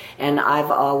educator and I've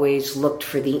always looked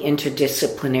for the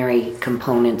interdisciplinary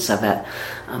components of it.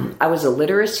 I was a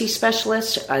literacy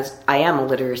specialist. I am a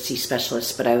literacy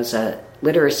specialist, but I was a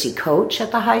literacy coach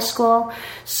at the high school.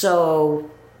 So,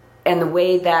 and the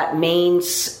way that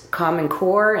Maine's Common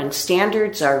Core and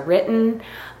standards are written,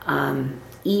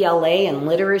 ELA and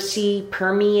literacy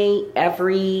permeate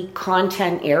every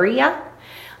content area.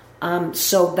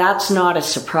 So that's not a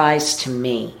surprise to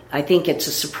me. I think it's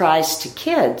a surprise to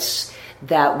kids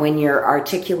that when you're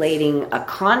articulating a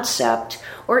concept,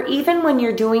 or even when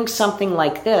you're doing something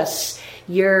like this,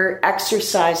 you're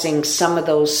exercising some of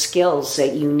those skills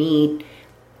that you need,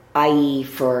 i.e.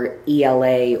 for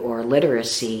ELA or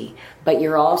literacy, but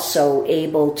you're also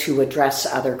able to address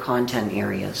other content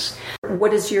areas.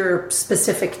 What is your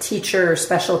specific teacher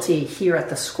specialty here at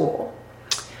the school?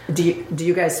 Do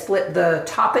you guys split the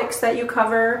topics that you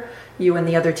cover, you and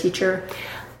the other teacher?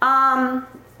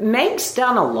 Meg's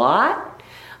done a lot.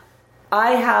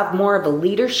 I have more of a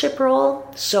leadership role,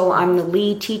 so I'm the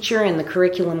lead teacher and the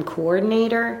curriculum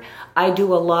coordinator. I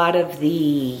do a lot of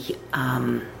the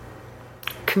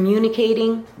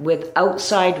communicating with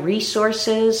outside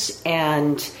resources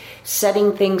and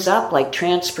setting things up like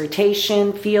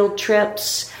transportation, field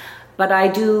trips. But I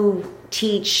do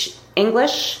teach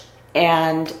English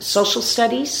and social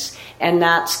studies, and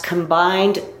that's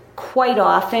combined quite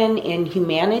often in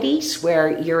humanities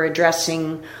where you're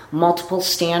addressing multiple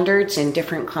standards in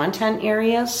different content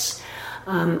areas.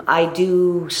 I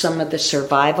do some of the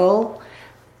survival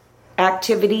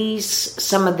activities,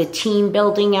 some of the team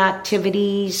building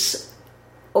activities,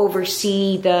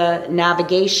 oversee the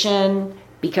navigation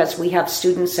because we have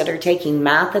students that are taking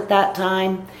math at that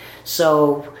time.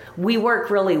 So we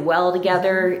work really well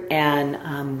together,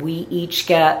 and we each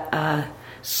get a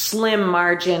slim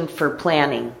margin for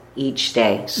planning each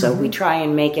day. So we try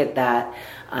and make it that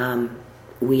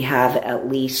we have at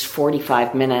least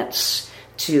 45 minutes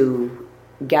to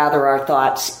gather our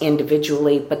thoughts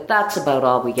individually, but that's about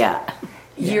all we get.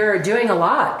 You're doing a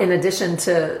lot in addition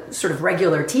to sort of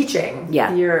regular teaching.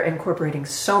 Yeah. You're incorporating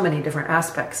so many different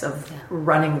aspects of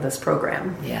running this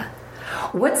program. Yeah.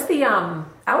 What's the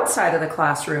outside of the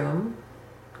classroom?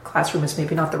 Classroom is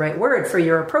maybe not the right word for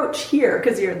your approach here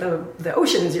because the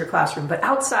ocean is your classroom, but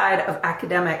outside of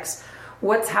academics,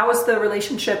 how is the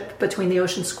relationship between the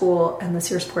Ocean School and the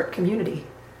Searsport community?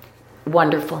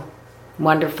 Wonderful.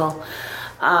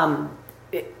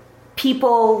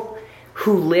 People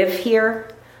who live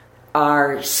here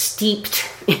are steeped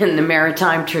in the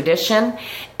maritime tradition,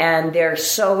 and they're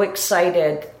so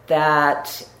excited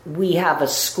that we have a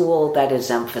school that is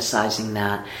emphasizing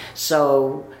that.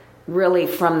 So really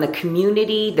from the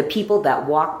community, the people that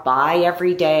walk by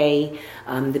every day,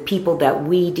 the people that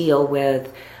we deal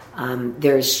with,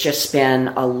 there's just been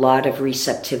a lot of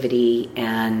receptivity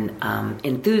and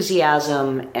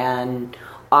enthusiasm and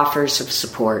offers of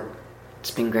support. It's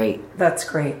been great. That's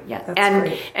great. Yeah,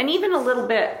 great. And even a little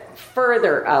bit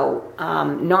further out,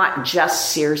 not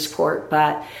just Searsport,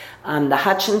 but the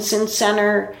Hutchinson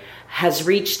Center has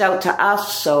reached out to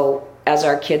us. So as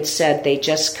our kids said, they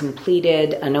just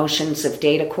completed an Oceans of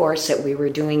Data course that we were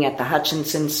doing at the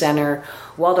Hutchinson Center.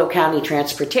 Waldo County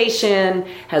Transportation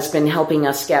has been helping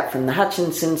us get from the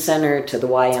Hutchinson Center to the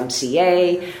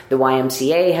YMCA. The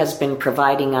YMCA has been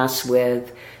providing us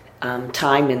with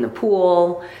time in the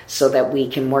pool so that we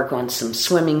can work on some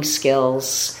swimming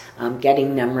skills.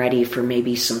 getting them ready for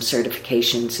maybe some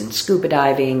certifications in scuba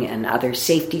diving and other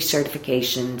safety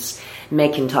certifications. May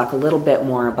can talk a little bit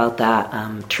more about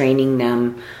that, training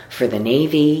them for the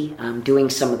Navy, doing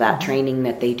some of that training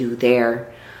that they do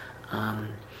there.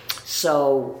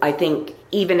 So I think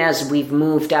even as we've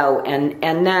moved out, and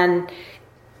then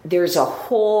there's a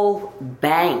whole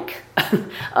bank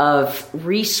of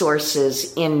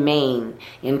resources in Maine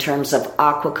in terms of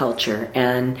aquaculture,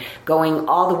 and going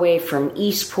all the way from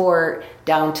Eastport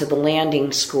down to the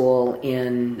landing school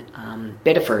in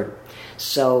Biddeford.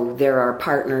 So there are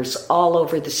partners all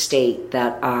over the state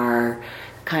that are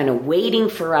kind of waiting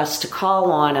for us to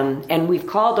call on them, and we've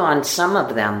called on some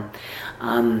of them.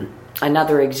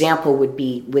 Another example would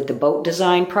be with the boat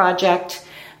design project.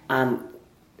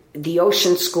 The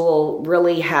Ocean School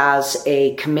really has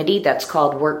a committee that's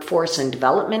called Workforce and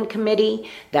Development Committee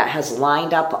that has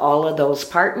lined up all of those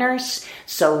partners.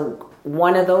 So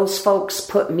one of those folks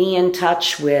put me in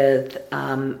touch with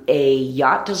a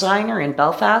yacht designer in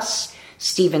Belfast,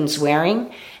 Stephen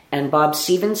Swearing, and Bob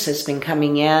Stevens has been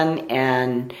coming in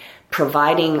and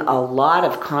providing a lot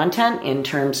of content in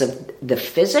terms of the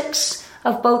physics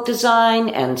of boat design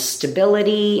and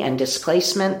stability and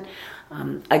displacement.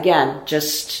 Again,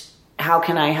 just how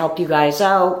can I help you guys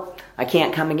out? I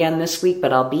can't come again this week,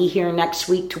 but I'll be here next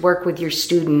week to work with your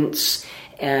students.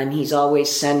 And he's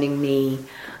always sending me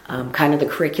kind of the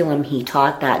curriculum he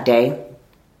taught that day.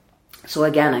 So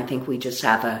again, I think we just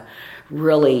have a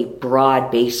really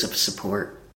broad base of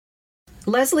support.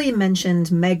 Leslie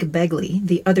mentioned Meg Begley,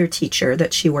 the other teacher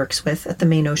that she works with at the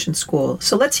Maine Ocean School.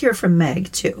 So let's hear from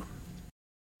Meg, too.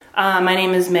 My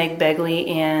name is Meg Begley,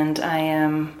 and I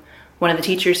am one of the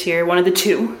teachers here, one of the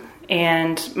two.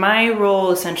 And my role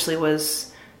essentially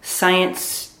was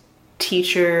science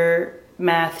teacher,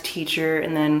 math teacher,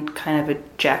 and then kind of a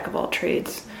jack of all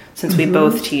trades, since we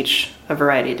both teach a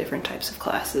variety of different types of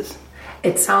classes.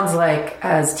 It sounds like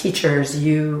as teachers,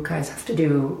 you guys have to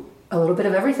do a little bit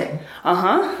of everything.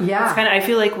 Yeah. It's I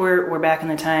feel like we're back in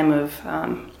the time of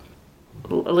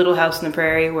A Little House on the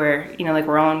Prairie, where like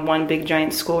we're all in one big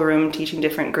giant schoolroom teaching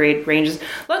different grade ranges.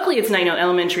 Luckily, it's not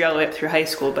elementary all the way up through high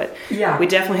school, but we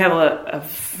definitely have a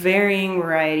varying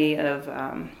variety of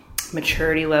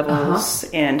maturity levels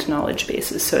and knowledge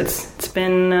bases. So it's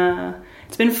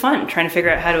been fun trying to figure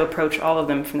out how to approach all of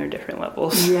them from their different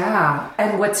levels. Yeah.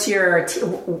 And what's your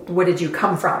what did you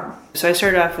come from? So I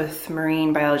started off with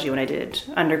marine biology when I did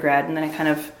undergrad, and then I kind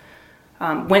of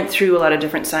went through a lot of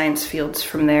different science fields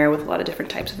from there with a lot of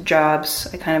different types of jobs.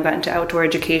 I kind of got into outdoor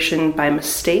education by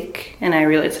mistake, and I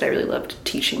realized that I really loved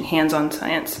teaching hands-on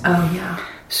science. Oh, yeah.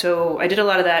 So I did a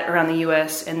lot of that around the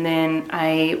U.S., and then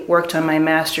I worked on my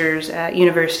master's at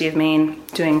University of Maine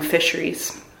doing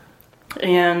fisheries.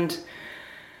 And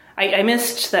I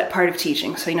missed that part of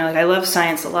teaching. So, I love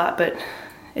science a lot, but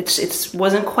it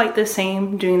wasn't quite the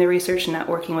same doing the research and not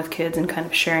working with kids and kind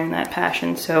of sharing that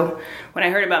passion. So when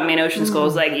I heard about Maine Ocean School, I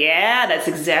was like, yeah, that's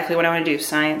exactly what I want to do,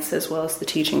 science as well as the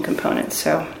teaching component.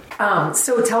 So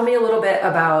tell me a little bit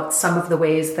about some of the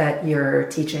ways that you're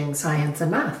teaching science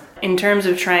and math. In terms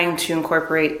of trying to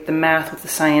incorporate the math with the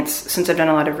science, since I've done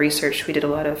a lot of research, we did a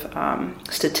lot of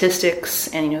statistics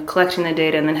and collecting the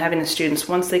data, and then having the students,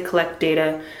 once they collect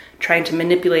data, trying to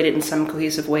manipulate it in some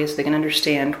cohesive way so they can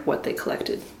understand what they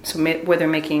collected. So whether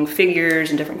making figures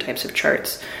and different types of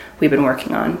charts, we've been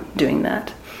working on doing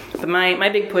that. But my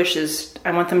big push is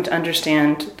I want them to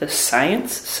understand the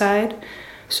science side.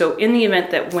 So in the event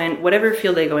that whatever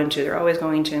field they go into, they're always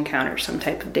going to encounter some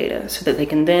type of data so that they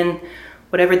can then,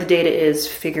 whatever the data is,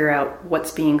 figure out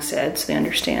what's being said so they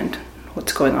understand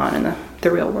what's going on in the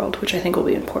real world, which I think will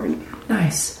be important.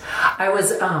 Nice. I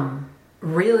was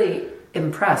really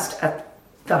impressed at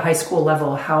the high school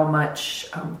level how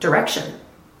much direction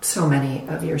so many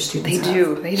of your students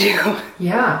have. They do.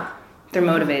 Yeah. They're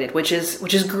motivated, which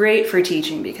is great for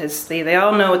teaching because they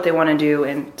all know what they want to do,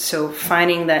 and so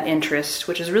finding that interest,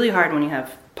 which is really hard when you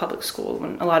have public school,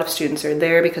 when a lot of students are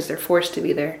there because they're forced to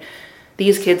be there.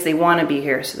 These kids, they want to be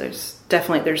here, so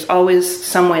there's always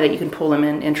some way that you can pull them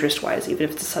in interest-wise, even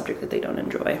if it's a subject that they don't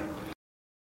enjoy.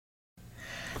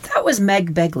 That was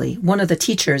Meg Begley, one of the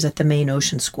teachers at the Maine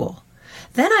Ocean School.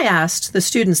 Then I asked the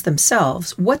students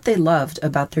themselves what they loved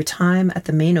about their time at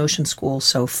the Maine Ocean School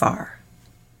so far.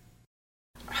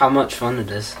 How much fun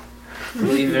it is,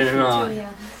 believe it or not.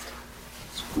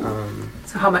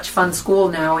 So how much fun school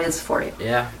now is for you?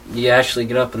 Yeah, you actually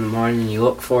get up in the morning and you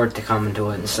look forward to coming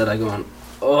to it instead of going,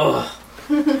 oh.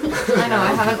 I know,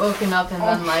 I haven't woken up and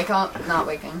then not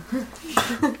waking.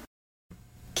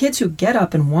 Kids who get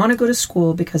up and want to go to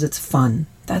school because it's fun.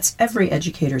 That's every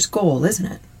educator's goal, isn't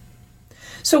it?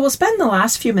 So we'll spend the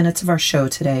last few minutes of our show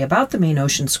today about the Maine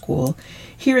Ocean School,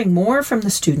 hearing more from the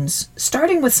students,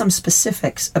 starting with some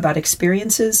specifics about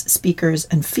experiences, speakers,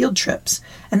 and field trips,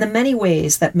 and the many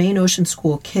ways that Maine Ocean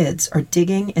School kids are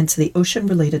digging into the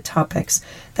ocean-related topics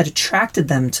that attracted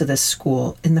them to this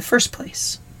school in the first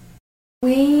place.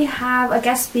 We have a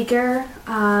guest speaker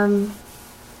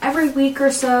every week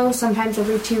or so, sometimes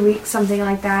every 2 weeks, something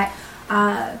like that.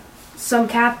 Some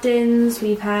captains,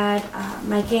 we've had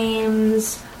Mike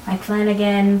Ames, Mike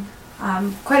Flanagan,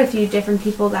 quite a few different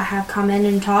people that have come in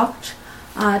and talked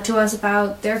to us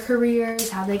about their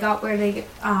careers, how they got where they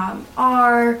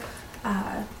are,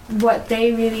 what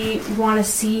they really want to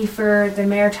see for the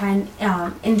maritime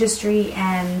industry,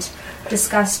 and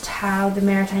discussed how the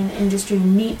maritime industry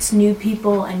meets new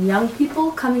people and young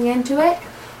people coming into it.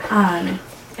 And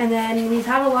then we've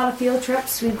had a lot of field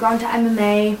trips. We've gone to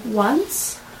MMA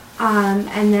once.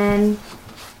 And then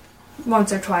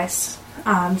once or twice,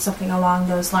 something along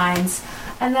those lines.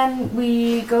 And then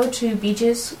we go to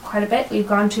beaches quite a bit. We've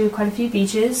gone to quite a few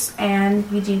beaches, and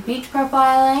we do beach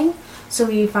profiling. So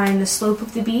we find the slope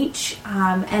of the beach,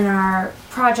 and our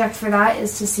project for that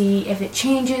is to see if it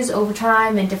changes over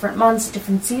time in different months,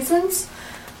 different seasons.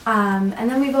 And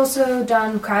then we've also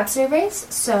done crab surveys.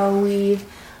 So we've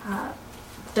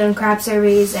done crab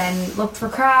surveys and looked for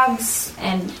crabs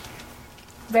and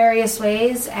various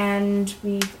ways, and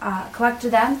we've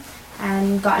collected them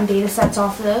and gotten data sets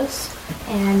off of those,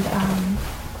 and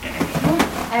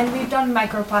we've done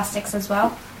microplastics as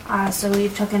well. So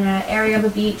we've taken an area of a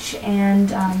beach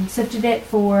and sifted it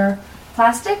for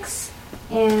plastics,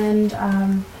 and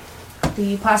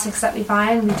the plastics that we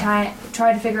find, we try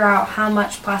to figure out how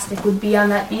much plastic would be on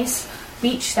that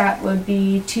beach that would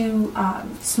be too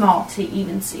small to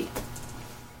even see.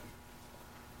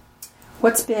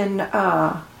 What's been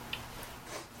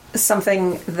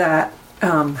something that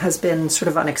has been sort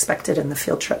of unexpected in the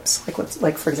field trips?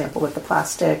 Like for example, with the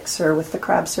plastics or with the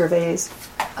crab surveys?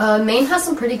 Maine has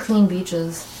some pretty clean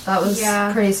beaches. That was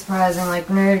pretty surprising. Like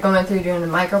when we were going through doing the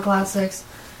microplastics,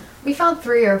 we found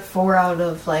 3 or 4 out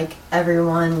of like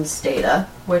everyone's data,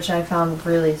 which I found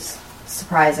really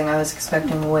surprising. I was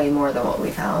expecting way more than what we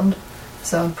found.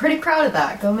 So I'm pretty proud of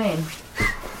that. Go Maine.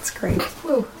 That's great.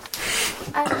 Woo.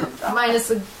 Minus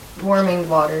the warming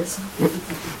waters.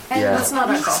 And that's not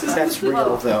our fault. That's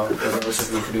real, though. For those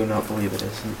of you who do not believe it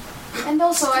isn't. And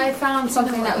also, I found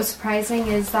something that was surprising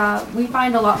is that we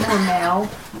find a lot more male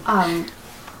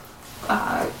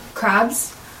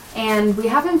crabs, and we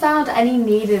haven't found any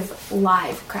native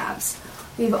live crabs.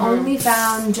 We've only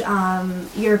found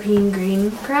European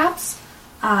green crabs,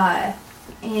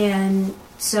 and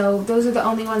so those are the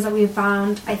only ones that we've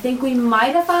found. I think we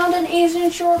might have found an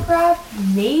Asian shore crab,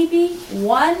 maybe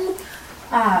one.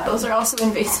 Those are also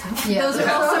invasive. Yeah, those are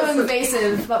also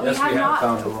invasive, but Yes, we have not.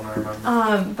 found one, I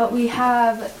remember. But we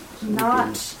have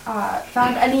not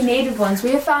found any native ones.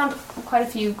 We have found quite a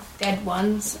few dead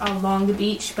ones along the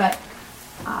beach, but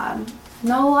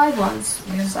no live ones.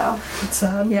 So it's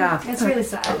it's really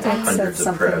sad. Hundreds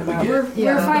of crab we get.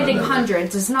 We're finding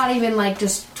hundreds. It's not even like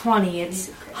just 20. It's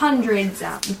hundreds.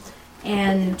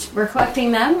 And we're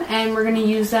collecting them, and we're going to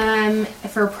use them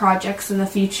for projects in the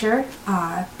future.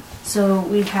 So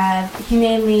we have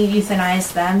humanely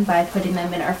euthanized them by putting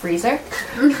them in our freezer.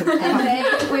 And they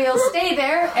will stay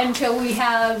there until we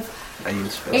have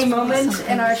a moment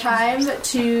in our time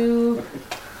to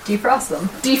defrost them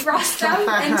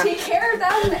and take care of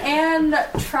them and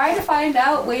try to find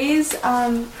out ways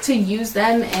to use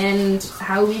them and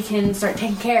how we can start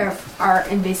taking care of our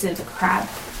invasive crab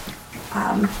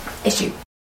issue.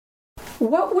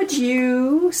 What would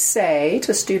you say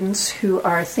to students who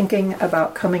are thinking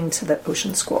about coming to the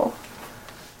Ocean School?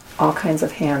 All kinds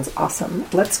of hands. Awesome.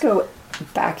 Let's go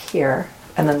back here,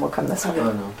 and then we'll come this way.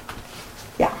 No.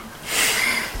 Yeah.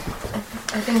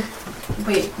 I think.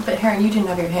 Wait, but Heron, you didn't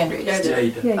have your hand raised. Yeah,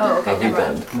 you did. Oh, okay. Never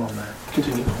mind. Come on, man.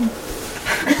 Continue.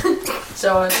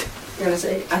 So I was going to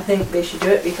say, I think they should do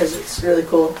it because it's really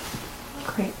cool.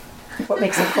 Great. What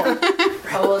makes it cool?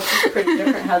 Oh, well, it's just pretty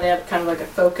different how they have kind of like a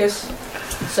focus.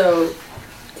 So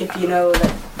if you know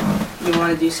that you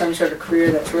want to do some sort of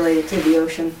career that's related to the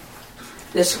ocean,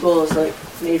 this school is like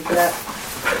made for that.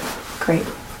 Great.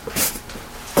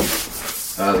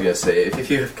 I was going to say, if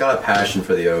you've got a passion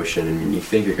for the ocean and you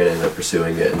think you're going to end up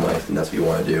pursuing it in life and that's what you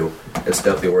want to do, it's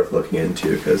definitely worth looking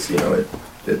into because, you know,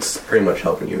 it's pretty much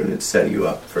helping you and it's setting you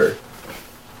up for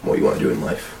what you want to do in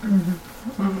life.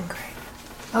 Great.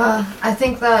 I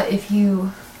think that if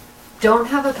you don't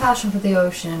have a passion for the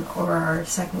ocean or are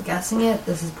second guessing it,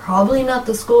 this is probably not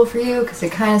the school for you because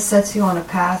it kind of sets you on a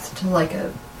path to like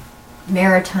a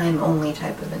maritime only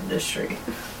type of industry.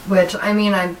 which, I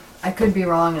mean, I could be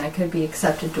wrong and I could be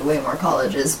accepted to way more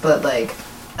colleges, but, like,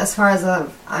 as far as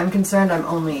I'm concerned, I'm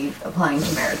only applying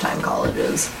to maritime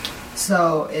colleges.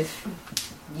 So if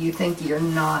you think you're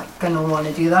not going to want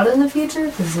to do that in the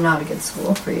future, this is not a good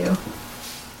school for you.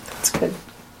 That's good.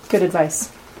 Good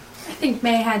advice. I think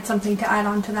May had something to add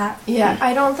on to that. Yeah,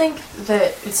 I don't think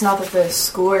that it's not that the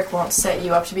schoolwork won't set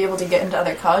you up to be able to get into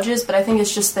other colleges, but I think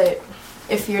it's just that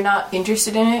if you're not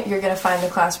interested in it, you're going to find the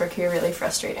classwork here really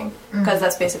frustrating, because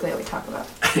that's basically what we talk about.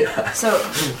 Yeah. So,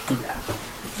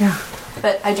 yeah.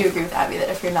 But I do agree with Abby that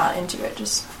if you're not into it,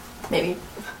 just maybe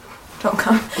don't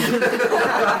come.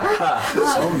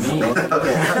 So mean.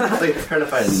 Okay, I'm trying to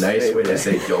find a nice way to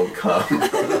say don't come.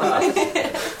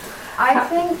 I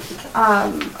think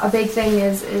a big thing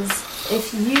is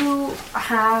if you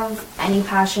have any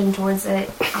passion towards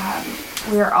it,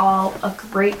 we're all a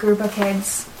great group of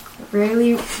kids.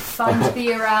 Really fun to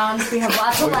be around. We have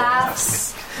lots of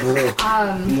laughs.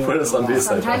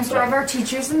 Sometimes drive our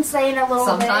teachers insane a little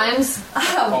bit. Sometimes.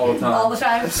 All the time. All the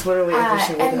time. It's literally every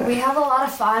single and day. we have a lot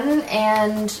of fun,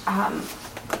 and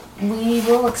we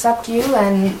will accept you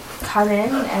and come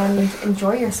in and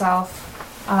enjoy yourself.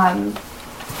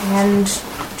 And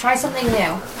try something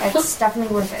new. It's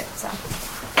definitely worth it. So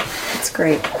That's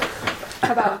great.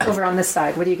 How about over on this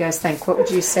side? What do you guys think? What would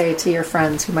you say to your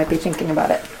friends who might be thinking about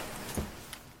it?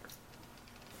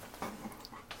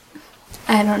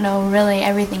 I don't know, really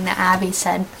everything that Abby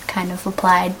said kind of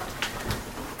applied.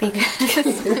 Because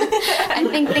I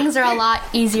think things are a lot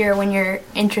easier when you're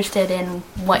interested in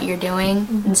what you're doing.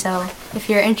 And so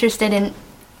if you're interested in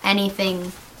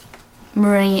anything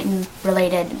marine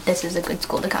related, this is a good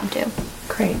school to come to.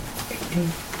 Great.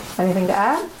 Anything to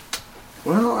add?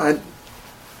 Well,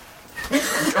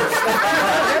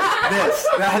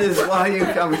 that is why you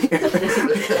come here.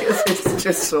 It's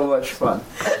just so much fun.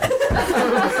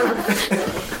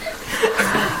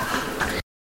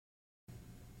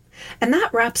 And that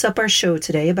wraps up our show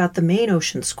today about the Maine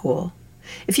Ocean School.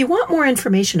 If you want more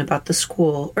information about the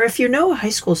school, or if you know a high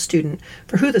school student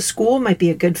for who the school might be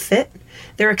a good fit,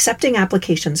 they're accepting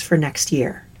applications for next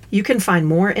year. You can find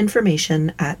more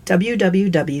information at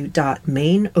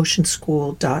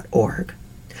www.maineoceanschool.org.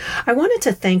 I wanted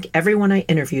to thank everyone I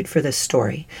interviewed for this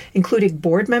story, including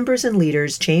board members and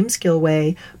leaders James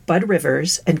Gilway, Bud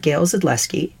Rivers, and Gail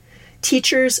Zidleski,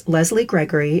 teachers Leslie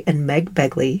Gregory and Meg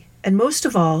Begley, and most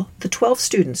of all, the 12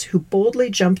 students who boldly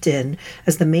jumped in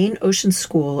as the Maine Ocean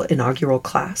School inaugural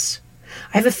class.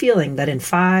 I have a feeling that in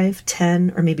 5,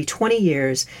 10, or maybe 20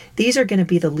 years, these are going to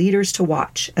be the leaders to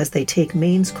watch as they take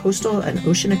Maine's coastal and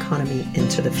ocean economy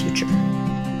into the future.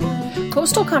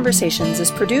 Coastal Conversations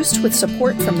is produced with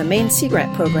support from the Maine Sea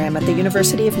Grant Program at the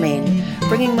University of Maine,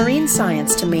 bringing marine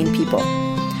science to Maine people.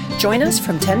 Join us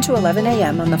from 10 to 11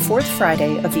 a.m. on the fourth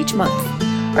Friday of each month.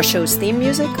 Our show's theme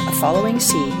music, A Following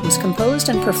Sea, was composed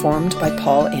and performed by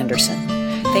Paul Anderson.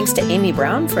 Thanks to Amy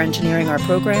Brown for engineering our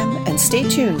program, and stay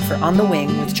tuned for On the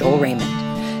Wing with Joel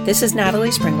Raymond. This is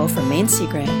Natalie Springle from Maine Sea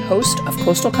Grant, host of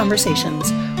Coastal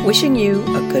Conversations, wishing you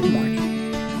a good morning.